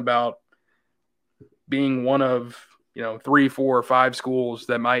talking about being one of 3, 4, 5 schools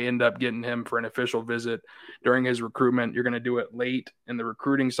that might end up getting him for an official visit during his recruitment. You're going to do it late in the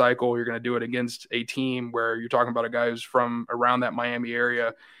recruiting cycle. You're going to do it against a team where you're talking about a guy who's from around that Miami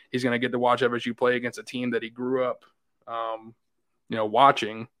area. He's going to get to watch FSU play against a team that he grew up,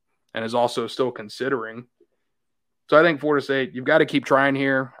 watching and is also still considering. So I think Florida State, you've got to keep trying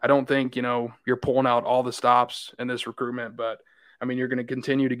here. I don't think, you're pulling out all the stops in this recruitment, but you're going to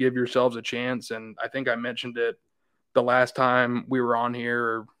continue to give yourselves a chance. And I think I mentioned it the last time we were on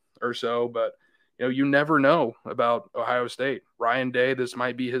here or so, but you never know about Ohio State. Ryan Day, this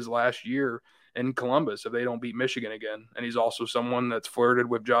might be his last year in Columbus if they don't beat Michigan again. And he's also someone that's flirted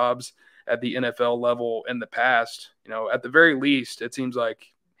with jobs at the NFL level in the past. At the very least, it seems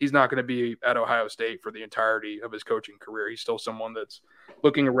like he's not going to be at Ohio State for the entirety of his coaching career. He's still someone that's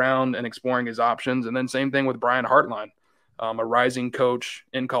looking around and exploring his options. And then same thing with Brian Hartline, a rising coach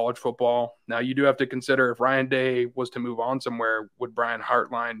in college football. Now, you do have to consider if Ryan Day was to move on somewhere, would Brian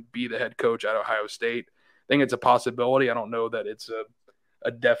Hartline be the head coach at Ohio State? I think it's a possibility. I don't know that it's a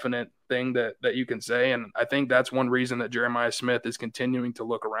definite thing that you can say. And I think that's one reason that Jeremiah Smith is continuing to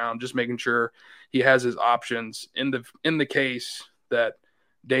look around, just making sure he has his options in the case that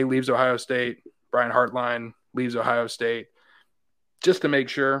Day leaves Ohio State, Brian Hartline leaves Ohio State, just to make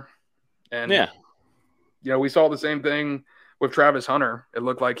sure. And, we saw the same thing with Travis Hunter. It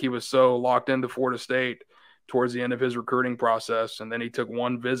looked like he was so locked into Florida State towards the end of his recruiting process, and then he took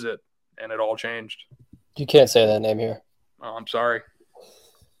one visit, and it all changed. You can't say that name here. Oh, I'm sorry.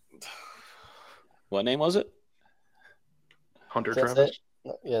 What name was it? Hunter Travis.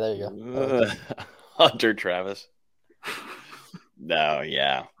 Yeah, there you go. Hunter Travis. No,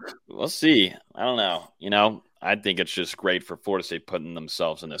 yeah. We'll see. I don't know. I think it's just great for Florida State putting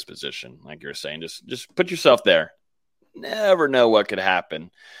themselves in this position. Like you're saying, just put yourself there. Never know what could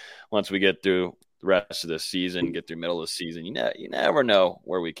happen once we get through the rest of the season, get through middle of the season, you never know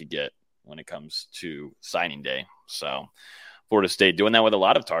where we could get when it comes to signing day. So Florida State doing that with a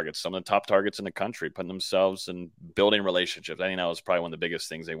lot of targets, some of the top targets in the country, putting themselves and building relationships. I think that was probably one of the biggest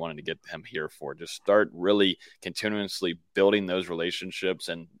things they wanted to get him here for. Just start really continuously building those relationships.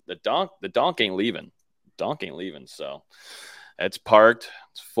 And the donk ain't leaving. Donk ain't leaving. So it's parked.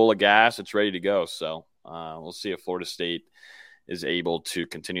 It's full of gas. It's ready to go. So we'll see if Florida State is able to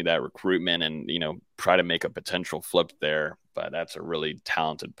continue that recruitment and, try to make a potential flip there. But that's a really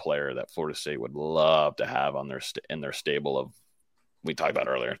talented player that Florida State would love to have on in their stable of, we talked about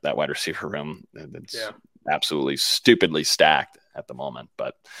earlier, that wide receiver room. It's absolutely stupidly stacked at the moment.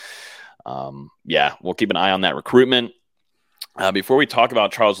 But we'll keep an eye on that recruitment. Before we talk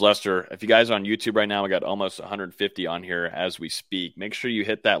about Charles Lester, if you guys are on YouTube right now, we got almost 150 on here as we speak. Make sure you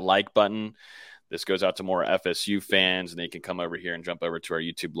hit that like button. This goes out to more FSU fans, and they can come over here and jump over to our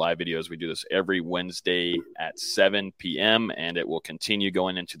YouTube live videos. We do this every Wednesday at 7 p.m., and it will continue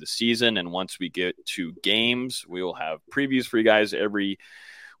going into the season. And once we get to games, we will have previews for you guys every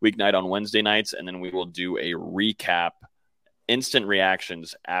weeknight on Wednesday nights, and then we will do a recap, instant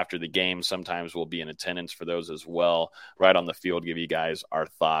reactions after the game. Sometimes we'll be in attendance for those as well, right on the field, give you guys our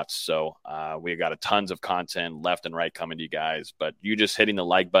thoughts. So we got tons of content left and right coming to you guys, but you just hitting the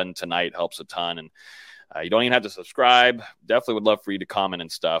like button tonight helps a ton. And you don't even have to subscribe. Definitely would love for you to comment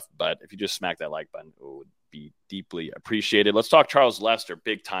and stuff, but if you just smack that like button, it would be deeply appreciated. Let's talk Charles Lester,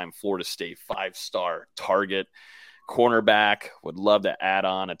 big time Florida State 5-star target cornerback. Would love to add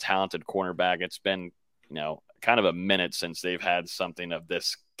on a talented cornerback. It's been, kind of a minute since they've had something of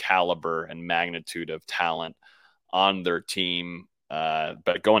this caliber and magnitude of talent on their team.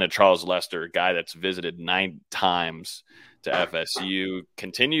 But going to Charles Lester, a guy that's visited 9 times to FSU,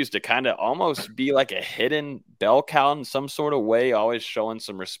 continues to kind of almost be like a hidden bell cow in some sort of way, always showing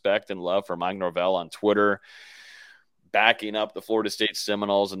some respect and love for Mike Norvell on Twitter, backing up the Florida State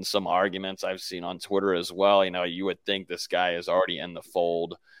Seminoles in some arguments I've seen on Twitter as well. You would think this guy is already in the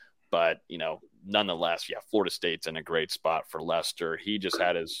fold, but, nonetheless, Florida State's in a great spot for Lester. He just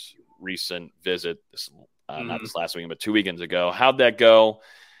had his recent visit, not this last weekend, but 2 weekends ago. How'd that go?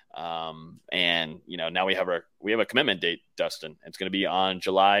 And now we have a commitment date, Dustin. It's going to be on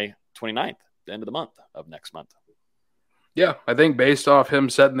July 29th, the end of the month of next month. Yeah, I think based off him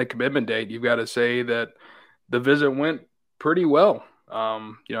setting the commitment date, you've got to say that the visit went pretty well.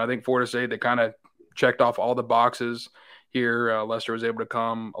 I think Florida State, they kind of checked off all the boxes here. Lester was able to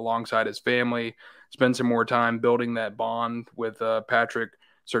come alongside his family, spend some more time building that bond with Patrick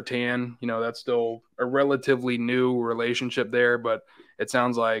Surtain. That's still a relatively new relationship there, but it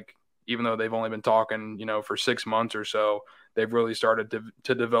sounds like even though they've only been talking, for 6 months or so, they've really started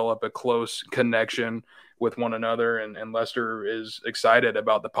to develop a close connection with one another. And Lester is excited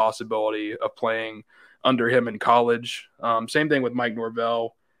about the possibility of playing under him in college. Same thing with Mike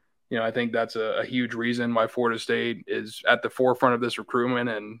Norvell. I think that's a huge reason why Florida State is at the forefront of this recruitment.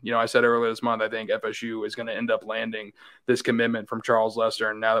 And, I said earlier this month, I think FSU is going to end up landing this commitment from Charles Lester.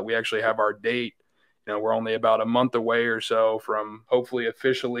 And now that we actually have our date, we're only about a month away or so from hopefully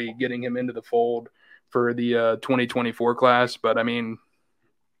officially getting him into the fold for the 2024 class. But,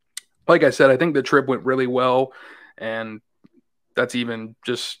 like I said, I think the trip went really well. And that's even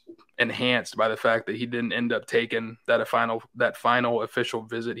just enhanced by the fact that he didn't end up taking that final official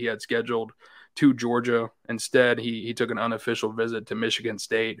visit he had scheduled to Georgia. Instead, he took an unofficial visit to Michigan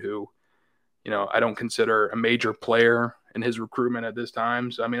State, who, I don't consider a major player in his recruitment at this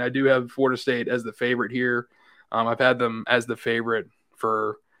time. So, I do have Florida State as the favorite here. I've had them as the favorite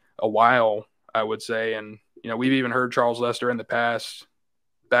for a while, I would say. And, we've even heard Charles Lester in the past,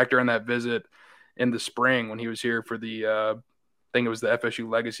 back during that visit in the spring when he was here for the I think it was the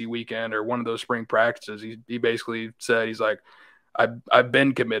FSU Legacy Weekend or one of those spring practices. He basically said, he's like, I've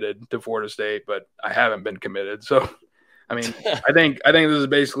been committed to Florida State, but I haven't been committed. So, I think this is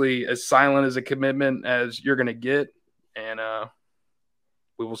basically as silent as a commitment as you're going to get. And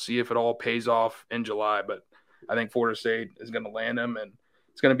we will see if it all pays off in July. But I think Florida State is going to land him, and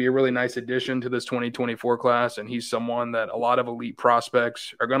it's going to be a really nice addition to this 2024 class. And he's someone that a lot of elite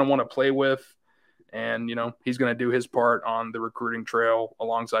prospects are going to want to play with. And, he's going to do his part on the recruiting trail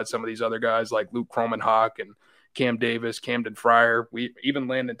alongside some of these other guys like Luke Kromenhoek and Cam Davis, Camden Fryer. We even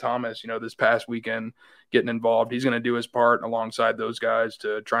Landon Thomas, this past weekend getting involved. He's going to do his part alongside those guys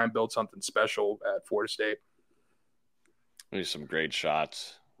to try and build something special at Florida State. There's some great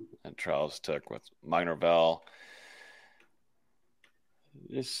shots that Charles took with Mike Norvell.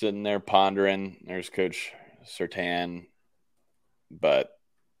 Just sitting there pondering. There's Coach Surtain. But,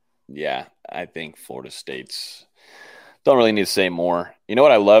 yeah, I think Florida State's – don't really need to say more. You know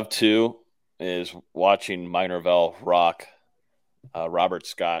what I love, too, is watching Mike Norvell rock Robert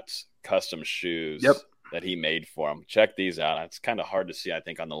Scott's custom shoes that he made for him. Check these out. It's kind of hard to see, I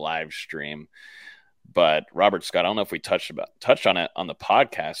think, on the live stream. But Robert Scott, I don't know if we touched on it on the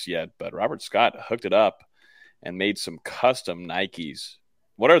podcast yet, but Robert Scott hooked it up and made some custom Nikes.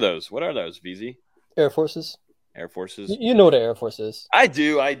 What are those? VZ? Air Forces. Air Forces. You know what an Air Force is. I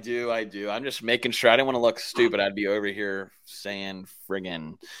do. I'm just making sure. I didn't want to look stupid. I'd be over here saying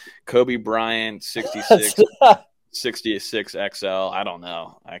friggin' Kobe Bryant 66 XL. I don't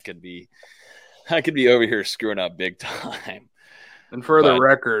know. I could be over here screwing up big time. And for the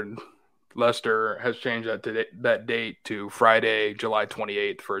record, Lester has changed that date to Friday, July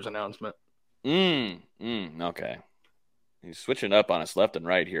 28th for his announcement. Okay. He's switching up on us left and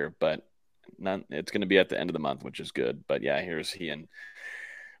right here, but it's going to be at the end of the month, which is good. But yeah, here's he and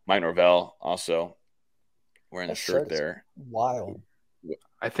Mike Norvell also wearing the shirt there. Wild.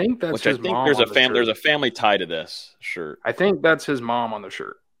 I think that's his mom. There's a family tie to this shirt. I think that's his mom on the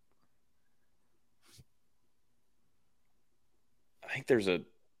shirt. I think there's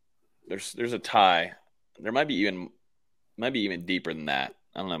a tie. There might be even deeper than that.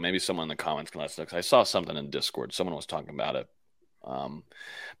 I don't know. Maybe someone in the comments can let us know. 'Cause I saw something in Discord. Someone was talking about it.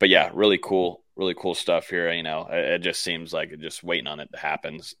 But yeah, really cool stuff here. You know, it just seems like just waiting on it to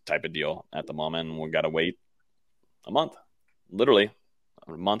happen type of deal at the moment. And we got to wait a month, literally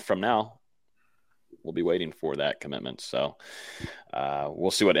a month from now. We'll be waiting for that commitment. So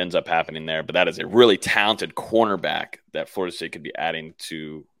we'll see what ends up happening there. But that is a really talented cornerback that Florida State could be adding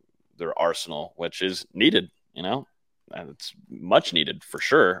to their arsenal, which is needed, you know. It's much needed for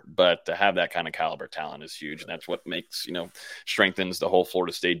sure, but to have that kind of caliber talent is huge. And that's what makes, strengthens the whole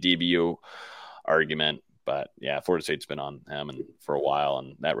Florida State DBU argument. But yeah, Florida State's been on him and for a while,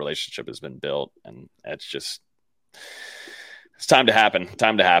 and that relationship has been built, and it's time to happen.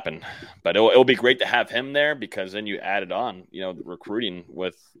 But it'll be great to have him there, because then you add it on, recruiting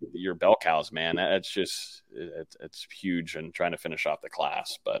with your bell cows, man. It's huge, and trying to finish off the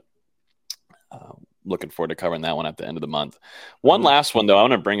class, but looking forward to covering that one at the end of the month. One last one, though, I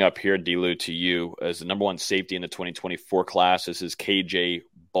want to bring up here, D-Lou, to you as the number one safety in the 2024 class. This is KJ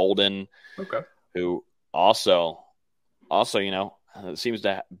Bolden, who also, seems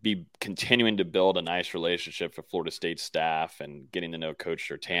to be continuing to build a nice relationship for Florida State staff and getting to know Coach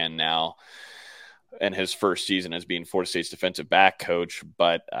Surtain now in his first season as being Florida State's defensive back coach.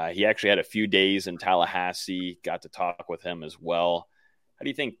 But he actually had a few days in Tallahassee, got to talk with him as well. How do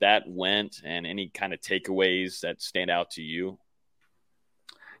you think that went, and any kind of takeaways that stand out to you?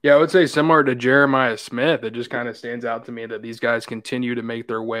 Yeah, I would say similar to Jeremiah Smith, it just kind of stands out to me that these guys continue to make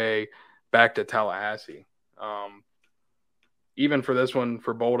their way back to Tallahassee. Even for this one,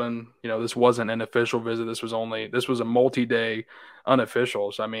 for Bolden, this wasn't an official visit. This was a multi-day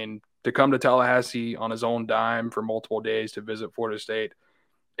unofficial. So, to come to Tallahassee on his own dime for multiple days to visit Florida State,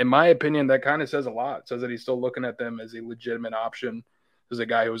 in my opinion, that kind of says a lot. It says that he's still looking at them as a legitimate option. There's a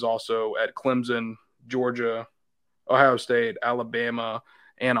guy who was also at Clemson, Georgia, Ohio State, Alabama,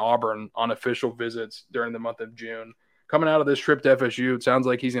 and Auburn on official visits during the month of June. Coming out of this trip to FSU, it sounds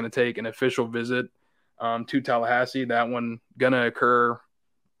like he's going to take an official visit to Tallahassee. That one going to occur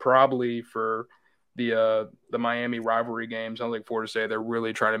probably for the Miami rivalry game. Sounds like Florida State, they're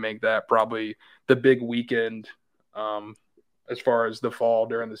really trying to make that probably the big weekend as far as the fall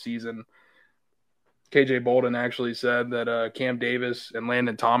during the season. KJ Bolden actually said that Cam Davis and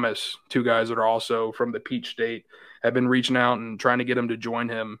Landon Thomas, two guys that are also from the Peach State, have been reaching out and trying to get him to join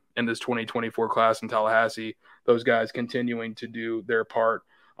him in this 2024 class in Tallahassee. Those guys continuing to do their part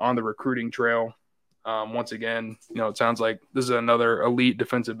on the recruiting trail. Once again, it sounds like this is another elite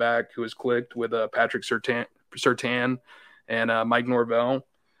defensive back who has clicked with Patrick Surtain and Mike Norvell.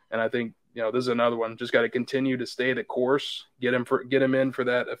 And I think, this is another one. Just got to continue to stay the course, get him in for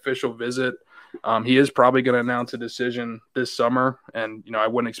that official visit. He is probably going to announce a decision this summer, and I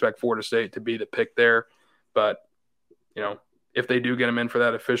wouldn't expect Florida State to be the pick there, but if they do get him in for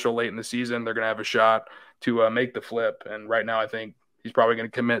that official late in the season, they're going to have a shot to make the flip. And right now, I think he's probably going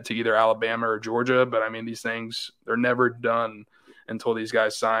to commit to either Alabama or Georgia. But these things, they're never done until these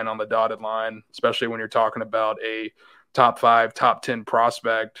guys sign on the dotted line, especially when you're talking about a top 5, top 10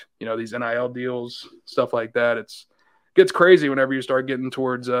 prospect. These NIL deals, stuff like that. It gets crazy whenever you start getting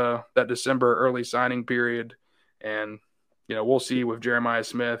towards that December early signing period. And, we'll see with Jeremiah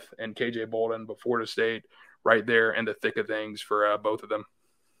Smith and KJ Bolden, but Florida State right there in the thick of things for both of them.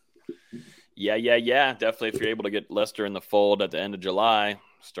 Yeah. Definitely, if you're able to get Lester in the fold at the end of July,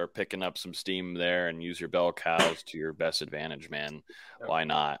 start picking up some steam there and use your bell cows to your best advantage, man. Why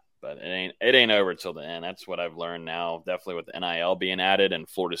not? But it ain't over till the end. That's what I've learned now. Definitely with NIL being added and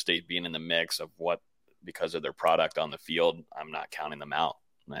Florida State being in the mix of what, because of their product on the field, I'm not counting them out.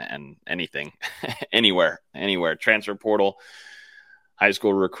 And anything, anywhere, transfer portal, high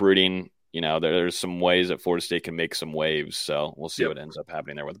school recruiting, there's some ways that Florida State can make some waves. So we'll see what ends up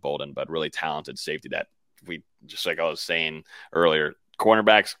happening there with Bolden, but really talented safety that we, just like I was saying earlier,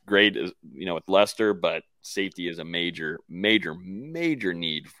 cornerback's great, with Lester, but safety is a major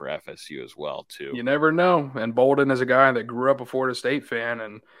need for FSU as well, too. You never know. And Bolden is a guy that grew up a Florida State fan,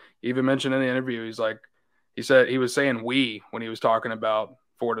 and even mentioned in the interview, he said he was saying we when he was talking about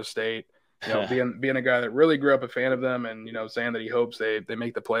Florida State, being a guy that really grew up a fan of them, and saying that he hopes they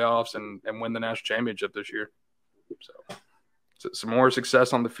make the playoffs and win the national championship this year. So some more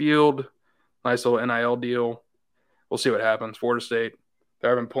success on the field, nice little NIL deal. We'll see what happens. Florida State, they're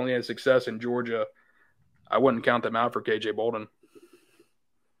having plenty of success in Georgia. I wouldn't count them out for KJ Bolden.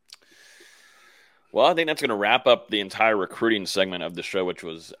 Well, I think that's going to wrap up the entire recruiting segment of the show, which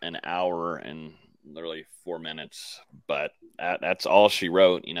was an hour and literally 4 minutes. But that's all she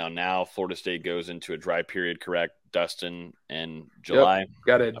wrote. Now Florida State goes into a dry period, correct, Dustin, in July? Yep.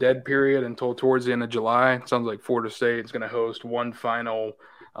 Got a dead period until towards the end of July. It sounds like Florida State is going to host one final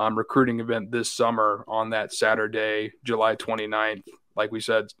recruiting event this summer on that Saturday, July 29th. Like we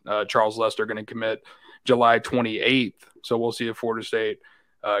said, Charles Lester going to commit July 28th. So we'll see if Florida State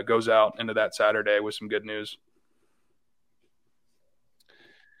goes out into that Saturday with some good news.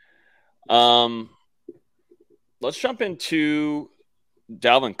 Let's jump into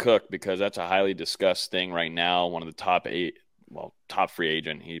Dalvin Cook, because that's a highly discussed thing right now. One of the top free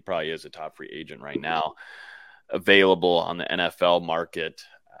agent. He probably is a top free agent right now, available on the NFL market.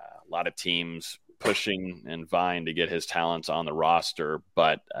 A lot of teams pushing and vying to get his talents on the roster,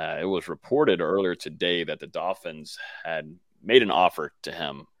 but it was reported earlier today that the Dolphins had made an offer to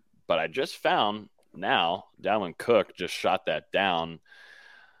him. But I just found now Dalvin Cook just shot that down,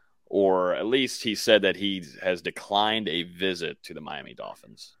 or at least he said that he has declined a visit to the Miami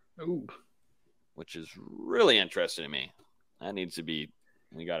Dolphins. Ooh. Which is really interesting to me. That needs to be,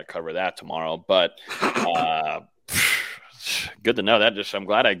 we got to cover that tomorrow. But good to know that. I'm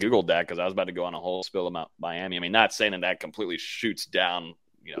glad I Googled that, because I was about to go on a whole spill about Miami. I mean, not saying that completely shoots down,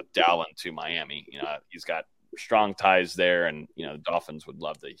 Dalvin to Miami. He's got strong ties there, and, the Dolphins would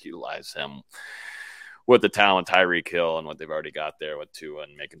love to utilize him with the talent, Tyreek Hill, and what they've already got there with Tua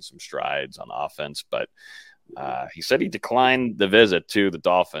and making some strides on offense. But he said he declined the visit to the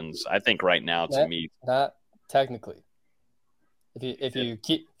Dolphins. I think right now, to me, not technically. If you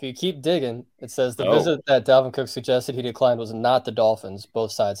keep digging, it says the visit that Dalvin Cook suggested he declined was not the Dolphins.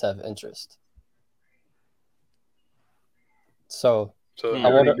 Both sides have interest. So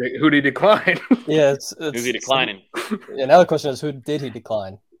who did he decline? Yeah, who's he declining? Another question is, who did he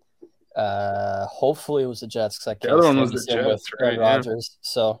decline? Hopefully it was the Jets, because I can't. The other one was the Jets, right? Rodgers.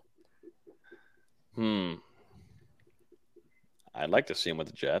 So, I'd like to see him with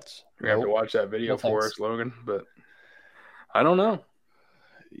the Jets. We have to watch that video for us, Logan, but I don't know.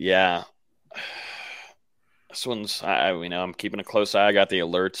 Yeah. This one's, I'm keeping a close eye. I got the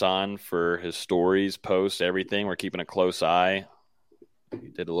alerts on for his stories, posts, everything. We're keeping a close eye. He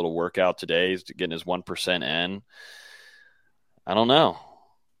did a little workout today. He's getting his 1% in. I don't know.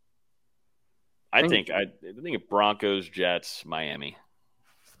 I think Broncos, Jets, Miami.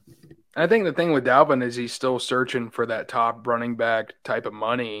 I think the thing with Dalvin is he's still searching for that top running back type of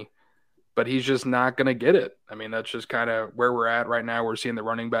money, but he's just not going to get it. I mean, that's just kind of where we're at right now. We're seeing the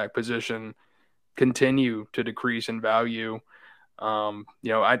running back position continue to decrease in value. I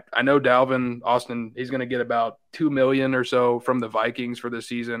know Dalvin Austin, he's going to get about $2 million or so from the Vikings for this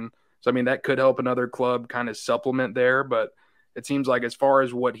season. So, I mean, that could help another club kind of supplement there, but it seems like as far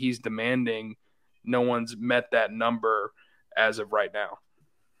as what he's demanding, no one's met that number as of right now.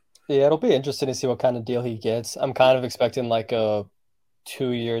 Yeah, it'll be interesting to see what kind of deal he gets. I'm kind of expecting like a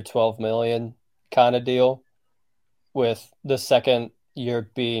 2-year, $12 million kind of deal, with the second year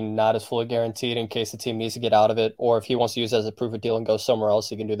being not as fully guaranteed in case the team needs to get out of it, or if he wants to use it as a proof of deal and go somewhere else,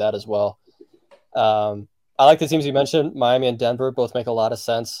 he can do that as well. I like the teams you mentioned. Miami and Denver both make a lot of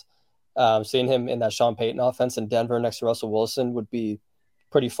sense. Seeing him in that Sean Payton offense in Denver next to Russell Wilson would be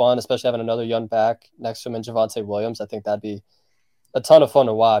pretty fun, especially having another young back next to him in Javonte Williams. I think that'd be a ton of fun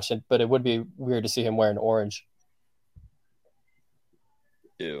to watch, but it would be weird to see him wearing orange.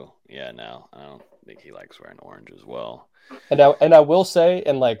 Ew. Yeah, no, I don't think he likes wearing orange as well. And I will say,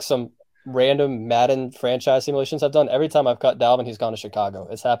 in like some random Madden franchise simulations I've done, every time I've cut Dalvin, he's gone to Chicago.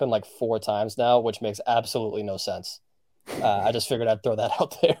 It's happened like 4 times now, which makes absolutely no sense. I just figured I'd throw that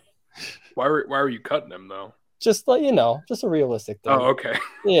out there. Why were you cutting him though? just like, just a realistic thing. Oh, okay.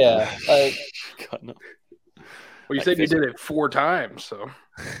 Yeah. God, no. Well, you said you did it 4 times, so.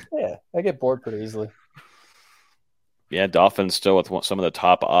 Yeah, I get bored pretty easily. Yeah, Dolphins still with some of the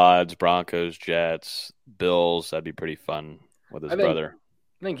top odds, Broncos, Jets, Bills. That'd be pretty fun with his brother.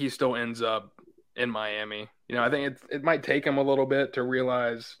 I think he still ends up in Miami. I think it might take him a little bit to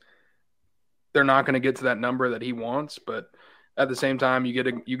realize they're not going to get to that number that he wants, but at the same time, you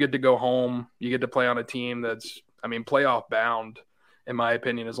get to go home. You get to play on a team that's, playoff bound, in my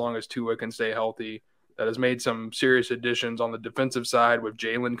opinion, as long as Tua can stay healthy. That has made some serious additions on the defensive side with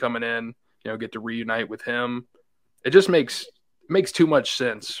Jalen coming in. Get to reunite with him. It just makes too much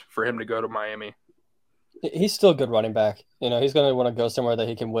sense for him to go to Miami. He's still a good running back. He's going to want to go somewhere that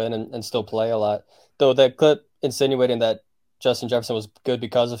he can win and still play a lot. Though that clip insinuating that Justin Jefferson was good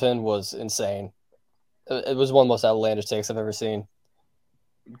because of him was insane. It was one of the most outlandish takes I've ever seen.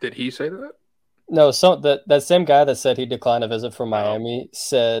 Did he say that? No, that same guy that said he declined a visit from Miami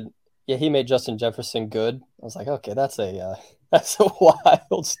said, yeah, he made Justin Jefferson good. I was like, okay, that's a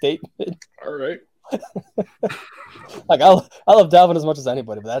wild statement. All right. Like I love Dalvin as much as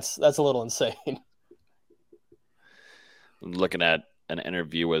anybody, but that's a little insane. I'm looking at an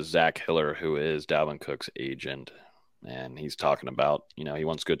interview with Zach Hiller, who is Dalvin Cook's agent, and he's talking about, he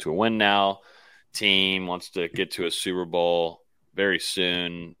wants to go to a win now. Team wants to get to a Super Bowl very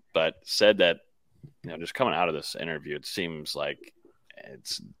soon, but said that, just coming out of this interview, it seems like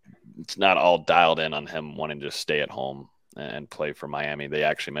it's not all dialed in on him wanting to stay at home and play for Miami. They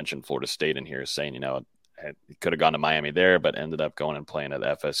actually mentioned Florida State in here, saying, he could have gone to Miami there, but ended up going and playing at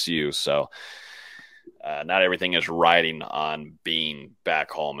FSU. So not everything is riding on being back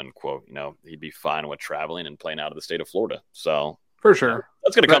home, and quote, he'd be fine with traveling and playing out of the state of Florida. So for sure,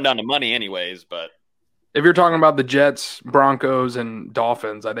 that's going to come down to money anyways. But if you're talking about the Jets, Broncos, and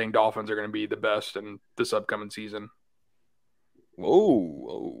Dolphins, I think Dolphins are going to be the best in this upcoming season.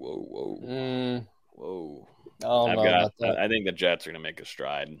 Whoa. I think the Jets are going to make a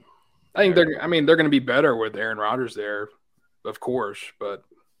stride. I think they're going to be better with Aaron Rodgers there, of course, but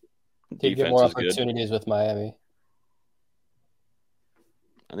they get more opportunities with Miami.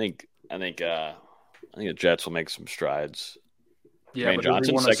 I think the Jets will make some strides. Yeah, Wayne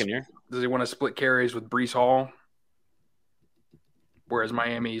Johnson, second year. Does he want to split carries with Breece Hall? Whereas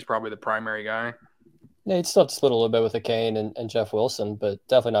Miami, he's probably the primary guy. Yeah, he'd still have to split a little bit with Kane and Jeff Wilson, but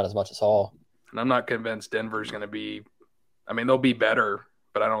definitely not as much as Hall. And I'm not convinced Denver's going to be – they'll be better,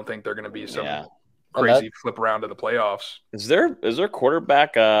 but I don't think they're going to be some crazy flip around to the playoffs. Is there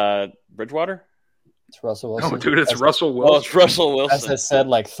quarterback Bridgewater? It's Russell Wilson. No, dude, it's Russell Wilson. Oh, it's Russell Wilson. As I said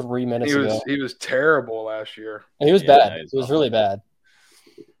like 3 minutes ago. He was terrible last year. And he was bad. It was really bad.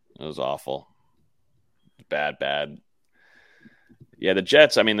 It was awful. Bad. Yeah, the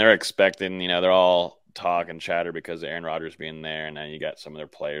Jets, they're expecting, they're all talk and chatter because of Aaron Rodgers being there, and then you got some of their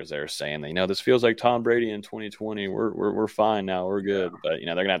players there saying that, this feels like Tom Brady in 2020. We're fine now. We're good. But,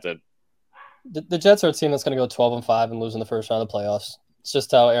 they're going to have to – The Jets are a team that's going to go 12-5 and lose in the first round of the playoffs. It's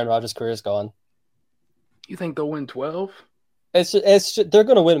just how Aaron Rodgers' career is gone. You think they'll win 12? They're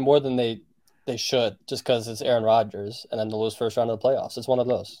going to win more than they should just because it's Aaron Rodgers, and then they'll lose first round of the playoffs. It's one of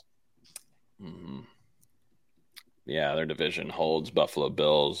those. Mm-hmm. Yeah, their division holds Buffalo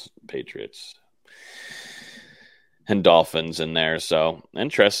Bills, Patriots, and Dolphins in there. So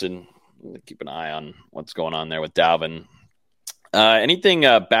interested. Keep an eye on what's going on there with Dalvin. Anything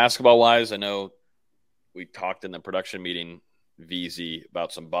basketball-wise? I know we talked in the production meeting, VZ,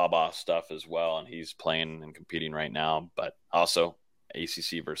 about some Baba stuff as well, and he's playing and competing right now. But also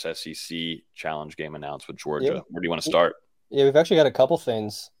ACC versus SEC challenge game announced with Georgia. Yeah. Where do you want to start? Yeah, we've actually got a couple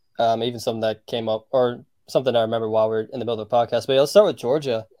things, even something that came up or something I remember while we're in the middle of the podcast. But let's start with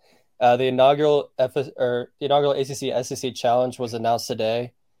Georgia. The inaugural ACC SEC challenge was announced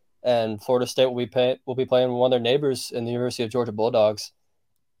today, and Florida State will be playing one of their neighbors in the University of Georgia Bulldogs.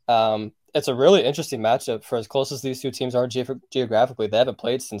 It's a really interesting matchup for as close as these two teams are geographically. They haven't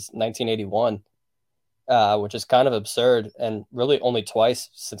played since 1981, which is kind of absurd, and really only twice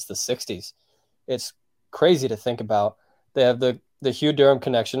since the 60s. It's crazy to think about. They have the Hugh Durham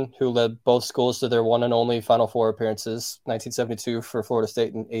connection, who led both schools to their one and only Final Four appearances, 1972 for Florida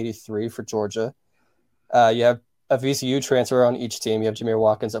State and 83 for Georgia. You have a VCU transfer on each team. You have Jameer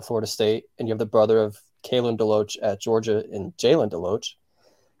Watkins at Florida State, and you have the brother of Kalen DeLoach at Georgia in Jalen DeLoach.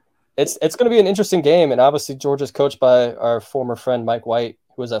 It's going to be an interesting game, and obviously Georgia's coached by our former friend Mike White,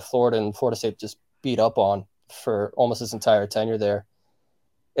 who was at Florida, and Florida State just beat up on for almost his entire tenure there.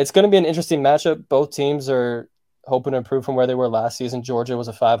 It's going to be an interesting matchup. Both teams are hoping to improve from where they were last season. Georgia was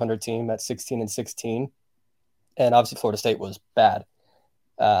a 500 team at 16-16, and obviously Florida State was bad.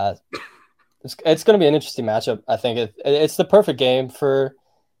 It's going to be an interesting matchup. I think it's the perfect game for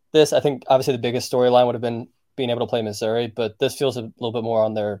this. I think obviously the biggest storyline would have been being able to play Missouri, but this feels a little bit more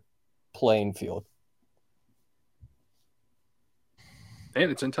on their playing field. And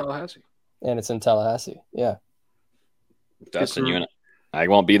it's in Tallahassee. Yeah. Dustin, I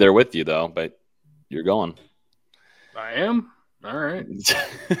won't be there with you though, but you're going. I am. All right.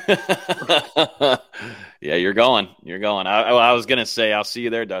 Yeah, you're going. I was gonna say I'll see you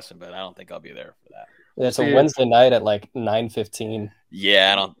there, Dustin, but I don't think I'll be there for that. Yeah, it's a Wednesday night at like 9:15.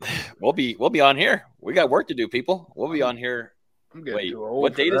 Yeah, I don't. We'll be on here. We got work to do, people. We'll be on here. Wait,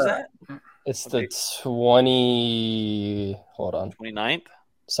 what date is that? It's the 20. Hold on, 29th,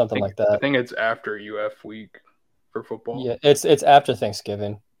 something like that. I think it's after UF week for football. Yeah, it's after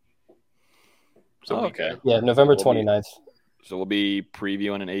Thanksgiving. So okay. Yeah, November 29th. So we'll be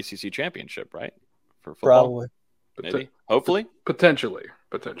previewing an ACC championship, right? For football, probably, maybe, hopefully, potentially.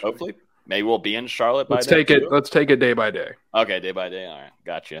 Hopefully, maybe we'll be in Charlotte. Let's take it day by day. Okay, day by day. All right,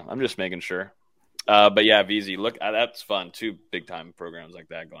 gotcha. I'm just making sure. But yeah, VZ, look, that's fun. 2 big time programs like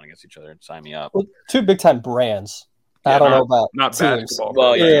that going against each other. Sign me up. Well, 2 big time brands. Yeah, I don't know about not teams. basketball.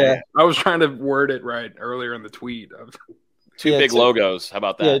 Well, yeah. I was trying to word it right earlier in the tweet. 2 big logos. How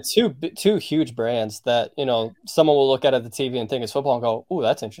about that? Yeah, two huge brands that, someone will look at the TV and think it's football and go, "Ooh,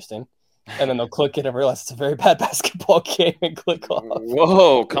 that's interesting," and then they'll click it and realize it's a very bad basketball game and click off.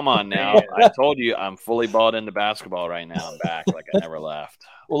 Whoa, come on now! I told you I'm fully balled into basketball right now. I'm back like I never left.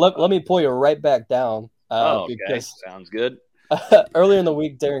 Well, let me pull you right back down. Okay, because sounds good. Earlier in the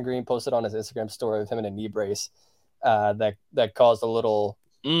week, Darren Green posted on his Instagram story of him in a knee brace that caused a little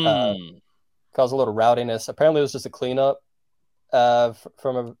rowdiness. Apparently, it was just a cleanup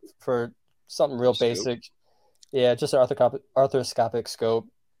for something real basic. Yeah, just an arthroscopic scope.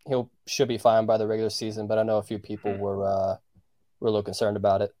 Should be fine by the regular season, but I know a few people were a little concerned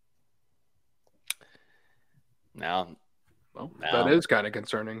about it. Now, that is kind of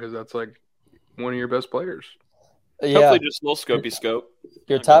concerning because that's like one of your best players. Yeah. Hopefully, just a little scopey scope.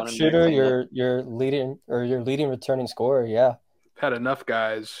 Your top shooter, your leading returning scorer. Yeah, had enough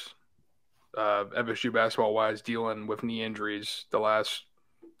guys, FSU basketball wise, dealing with knee injuries the last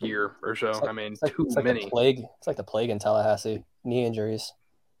year or so. Too many. It's like the plague in Tallahassee. Knee injuries.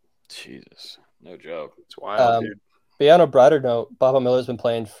 Jesus, no joke. It's wild, dude. But yeah, on a brighter note, Baba Miller's been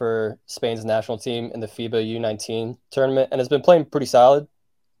playing for Spain's national team in the FIBA U19 tournament and has been playing pretty solid,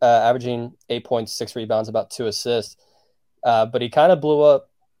 averaging 8 points, 6 rebounds, about 2 assists. But he kind of blew up,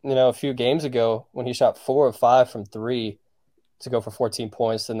 a few games ago when he shot 4 of 5 from 3 to go for 14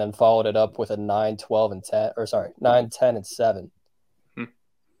 points and then followed it up with a 9, 12, and 10, 9, 10, and 7.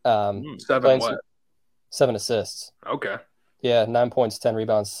 7 what? 7 assists. Okay. Yeah, 9 points, 10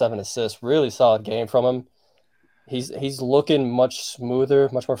 rebounds, 7 assists. Really solid game from him. He's looking much smoother,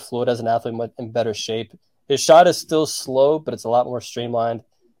 much more fluid as an athlete, much in better shape. His shot is still slow, but it's a lot more streamlined.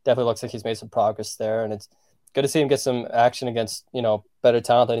 Definitely looks like he's made some progress there, and it's good to see him get some action against, better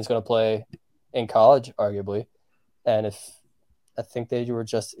talent than he's going to play in college, arguably. And I think they were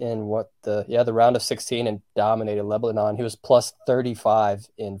just in the round of 16 and dominated Lebanon. He was plus 35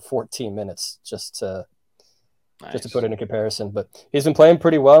 in 14 minutes, just to put it in comparison. But he's been playing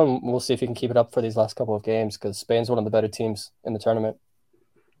pretty well, and we'll see if he can keep it up for these last couple of games because Spain's one of the better teams in the tournament.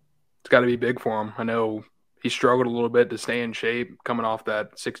 It's got to be big for him. I know he struggled a little bit to stay in shape coming off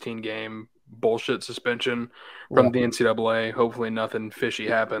that 16-game bullshit suspension from the NCAA. Hopefully nothing fishy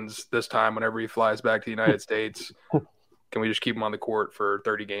happens this time whenever he flies back to the United States. Can we just keep him on the court for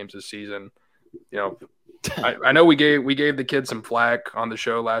 30 games this season? I know we gave the kid some flack on the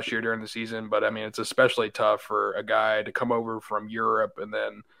show last year during the season, but it's especially tough for a guy to come over from Europe and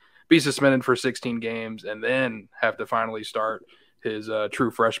then be suspended for 16 games and then have to finally start his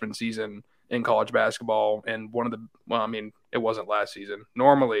true freshman season in college basketball. And it wasn't last season.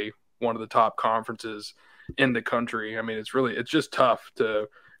 Normally one of the top conferences in the country. It's just tough to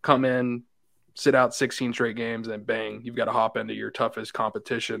come in, sit out 16 straight games, and bang, you've got to hop into your toughest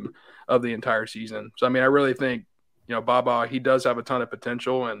competition of the entire season. So, I really think, Baba, he does have a ton of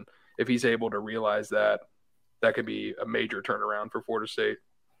potential. And if he's able to realize that, that could be a major turnaround for Florida State.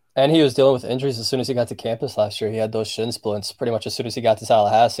 And he was dealing with injuries as soon as he got to campus last year. He had those shin splints pretty much as soon as he got to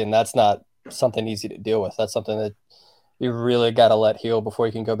Tallahassee. And that's not something easy to deal with. That's something that you really got to let heal before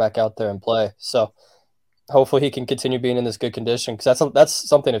you can go back out there and play. So, hopefully he can continue being in this good condition because that's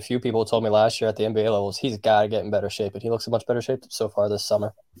something a few people told me last year at the NBA levels. He's got to get in better shape, and he looks in much better shape so far this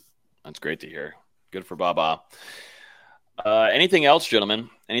summer. That's great to hear. Good for Baba. Anything else, gentlemen?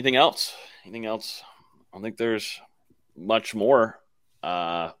 Anything else? I don't think there's much more.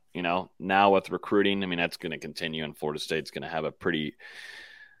 Now with recruiting, that's going to continue, and Florida State's going to have a pretty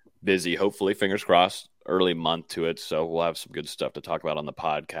busy, hopefully, fingers crossed, early month to it. So we'll have some good stuff to talk about on the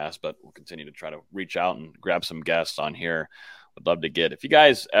podcast, but we'll continue to try to reach out and grab some guests on here. Would love to get, if you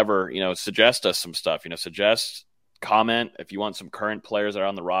guys ever, suggest us some stuff, comment if you want some current players that are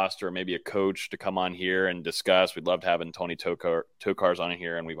on the roster, or maybe a coach to come on here and discuss. We'd love to having Tony Tokar's on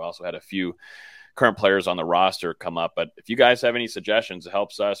here. And we've also had a few current players on the roster come up. But if you guys have any suggestions, it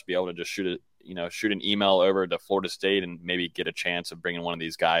helps us be able to just shoot an email over to Florida State and maybe get a chance of bringing one of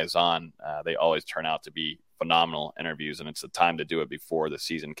these guys on. They always turn out to be phenomenal interviews, and it's the time to do it before the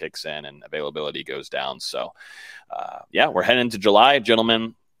season kicks in and availability goes down. So, we're heading into July,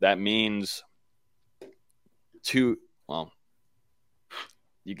 gentlemen. That means you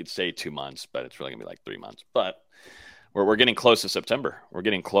could say 2 months, but it's really gonna be like 3 months. But we're getting close to September. We're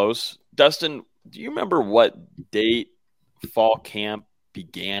getting close. Dustin, do you remember what date fall camp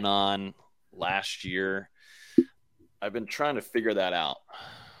began on last year? I've been trying to figure that out.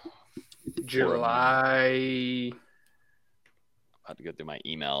 July. I have to go through my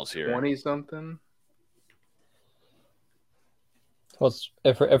emails here. 20-something. Well,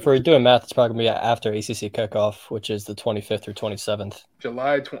 if we're doing math, it's probably going to be after ACC kickoff, which is the 25th through 27th.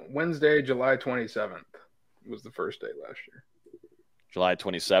 Wednesday, July 27th was the first day last year. July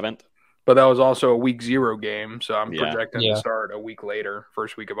 27th? But that was also a week 0 game, so I'm projecting to start a week later,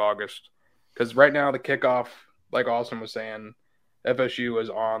 first week of August. Because right now the kickoff, like Austin was saying, FSU is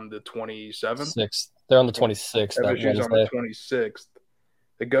on the 27th. 6th. They're on the 26th. FSU is on the 26th.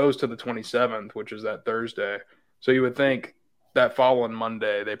 It goes to the 27th, which is that Thursday. So you would think that following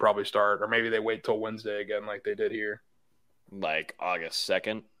Monday they probably start, or maybe they wait till Wednesday again like they did here. Like August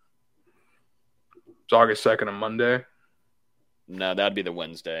 2nd? It's August 2nd and Monday? No, that'd be the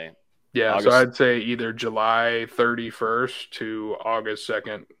Wednesday. Yeah, so I'd say either July 31st to August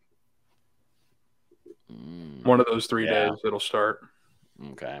 2nd. One of those 3 days it'll start.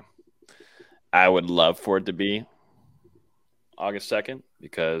 Okay. I would love for it to be August 2nd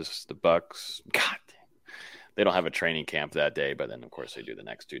because the Bucks, they don't have a training camp that day, but then of course they do the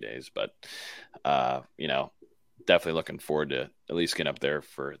next 2 days. But definitely looking forward to at least getting up there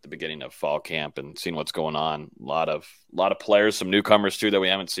for the beginning of fall camp and seeing what's going on. A lot of players, some newcomers too that we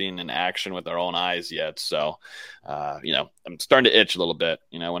haven't seen in action with our own eyes yet. So, I'm starting to itch a little bit.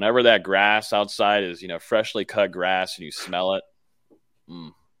 Whenever that grass outside is, freshly cut grass and you smell it,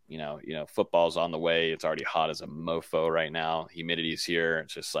 football's on the way. It's already hot as a mofo right now. Humidity's here.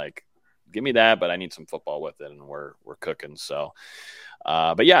 It's just like, give me that, but I need some football with it, and we're cooking. So,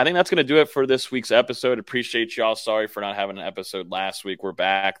 but yeah, I think that's going to do it for this week's episode. Appreciate y'all. Sorry for not having an episode last week. We're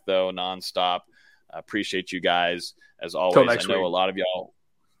back though, nonstop. Appreciate you guys as always. I know a lot of y'all.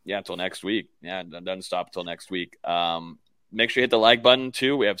 Yeah, until next week. Yeah, it doesn't stop until next week. Make sure you hit the like button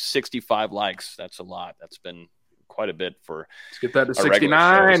too. We have 65 likes. That's a lot. That's been quite a bit for. Let's get that to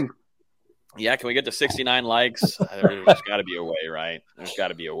 69. Yeah, can we get to 69 likes? There's got to be a way, right? There's got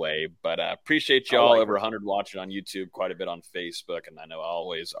to be a way. But appreciate y'all. Over 100 watching on YouTube, quite a bit on Facebook, and I know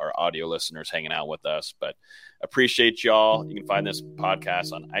always our audio listeners hanging out with us. But appreciate y'all. You can find this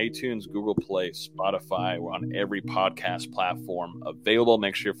podcast on iTunes, Google Play, Spotify. We're on every podcast platform available.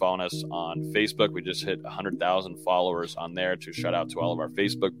 Make sure you're following us on Facebook. We just hit 100,000 followers on there. To shout out to all of our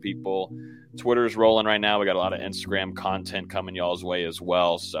Facebook people. Twitter's rolling right now. We got a lot of Instagram content coming y'all's way as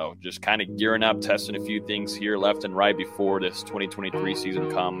well. So just kind of gearing up, testing a few things here left and right before this 2023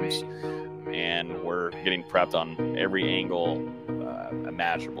 season comes. And we're getting prepped on every angle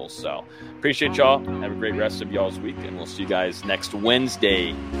imaginable. So appreciate y'all. Have a great rest of y'all's week. And we'll see you guys next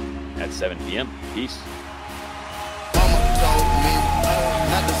Wednesday at 7 p.m. Peace.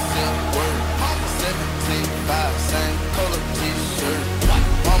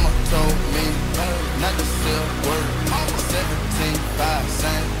 Not the silk word, 17.5,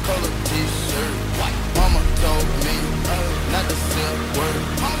 same color t-shirt. Mama told me, not the silk word,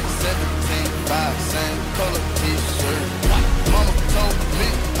 17.5, same color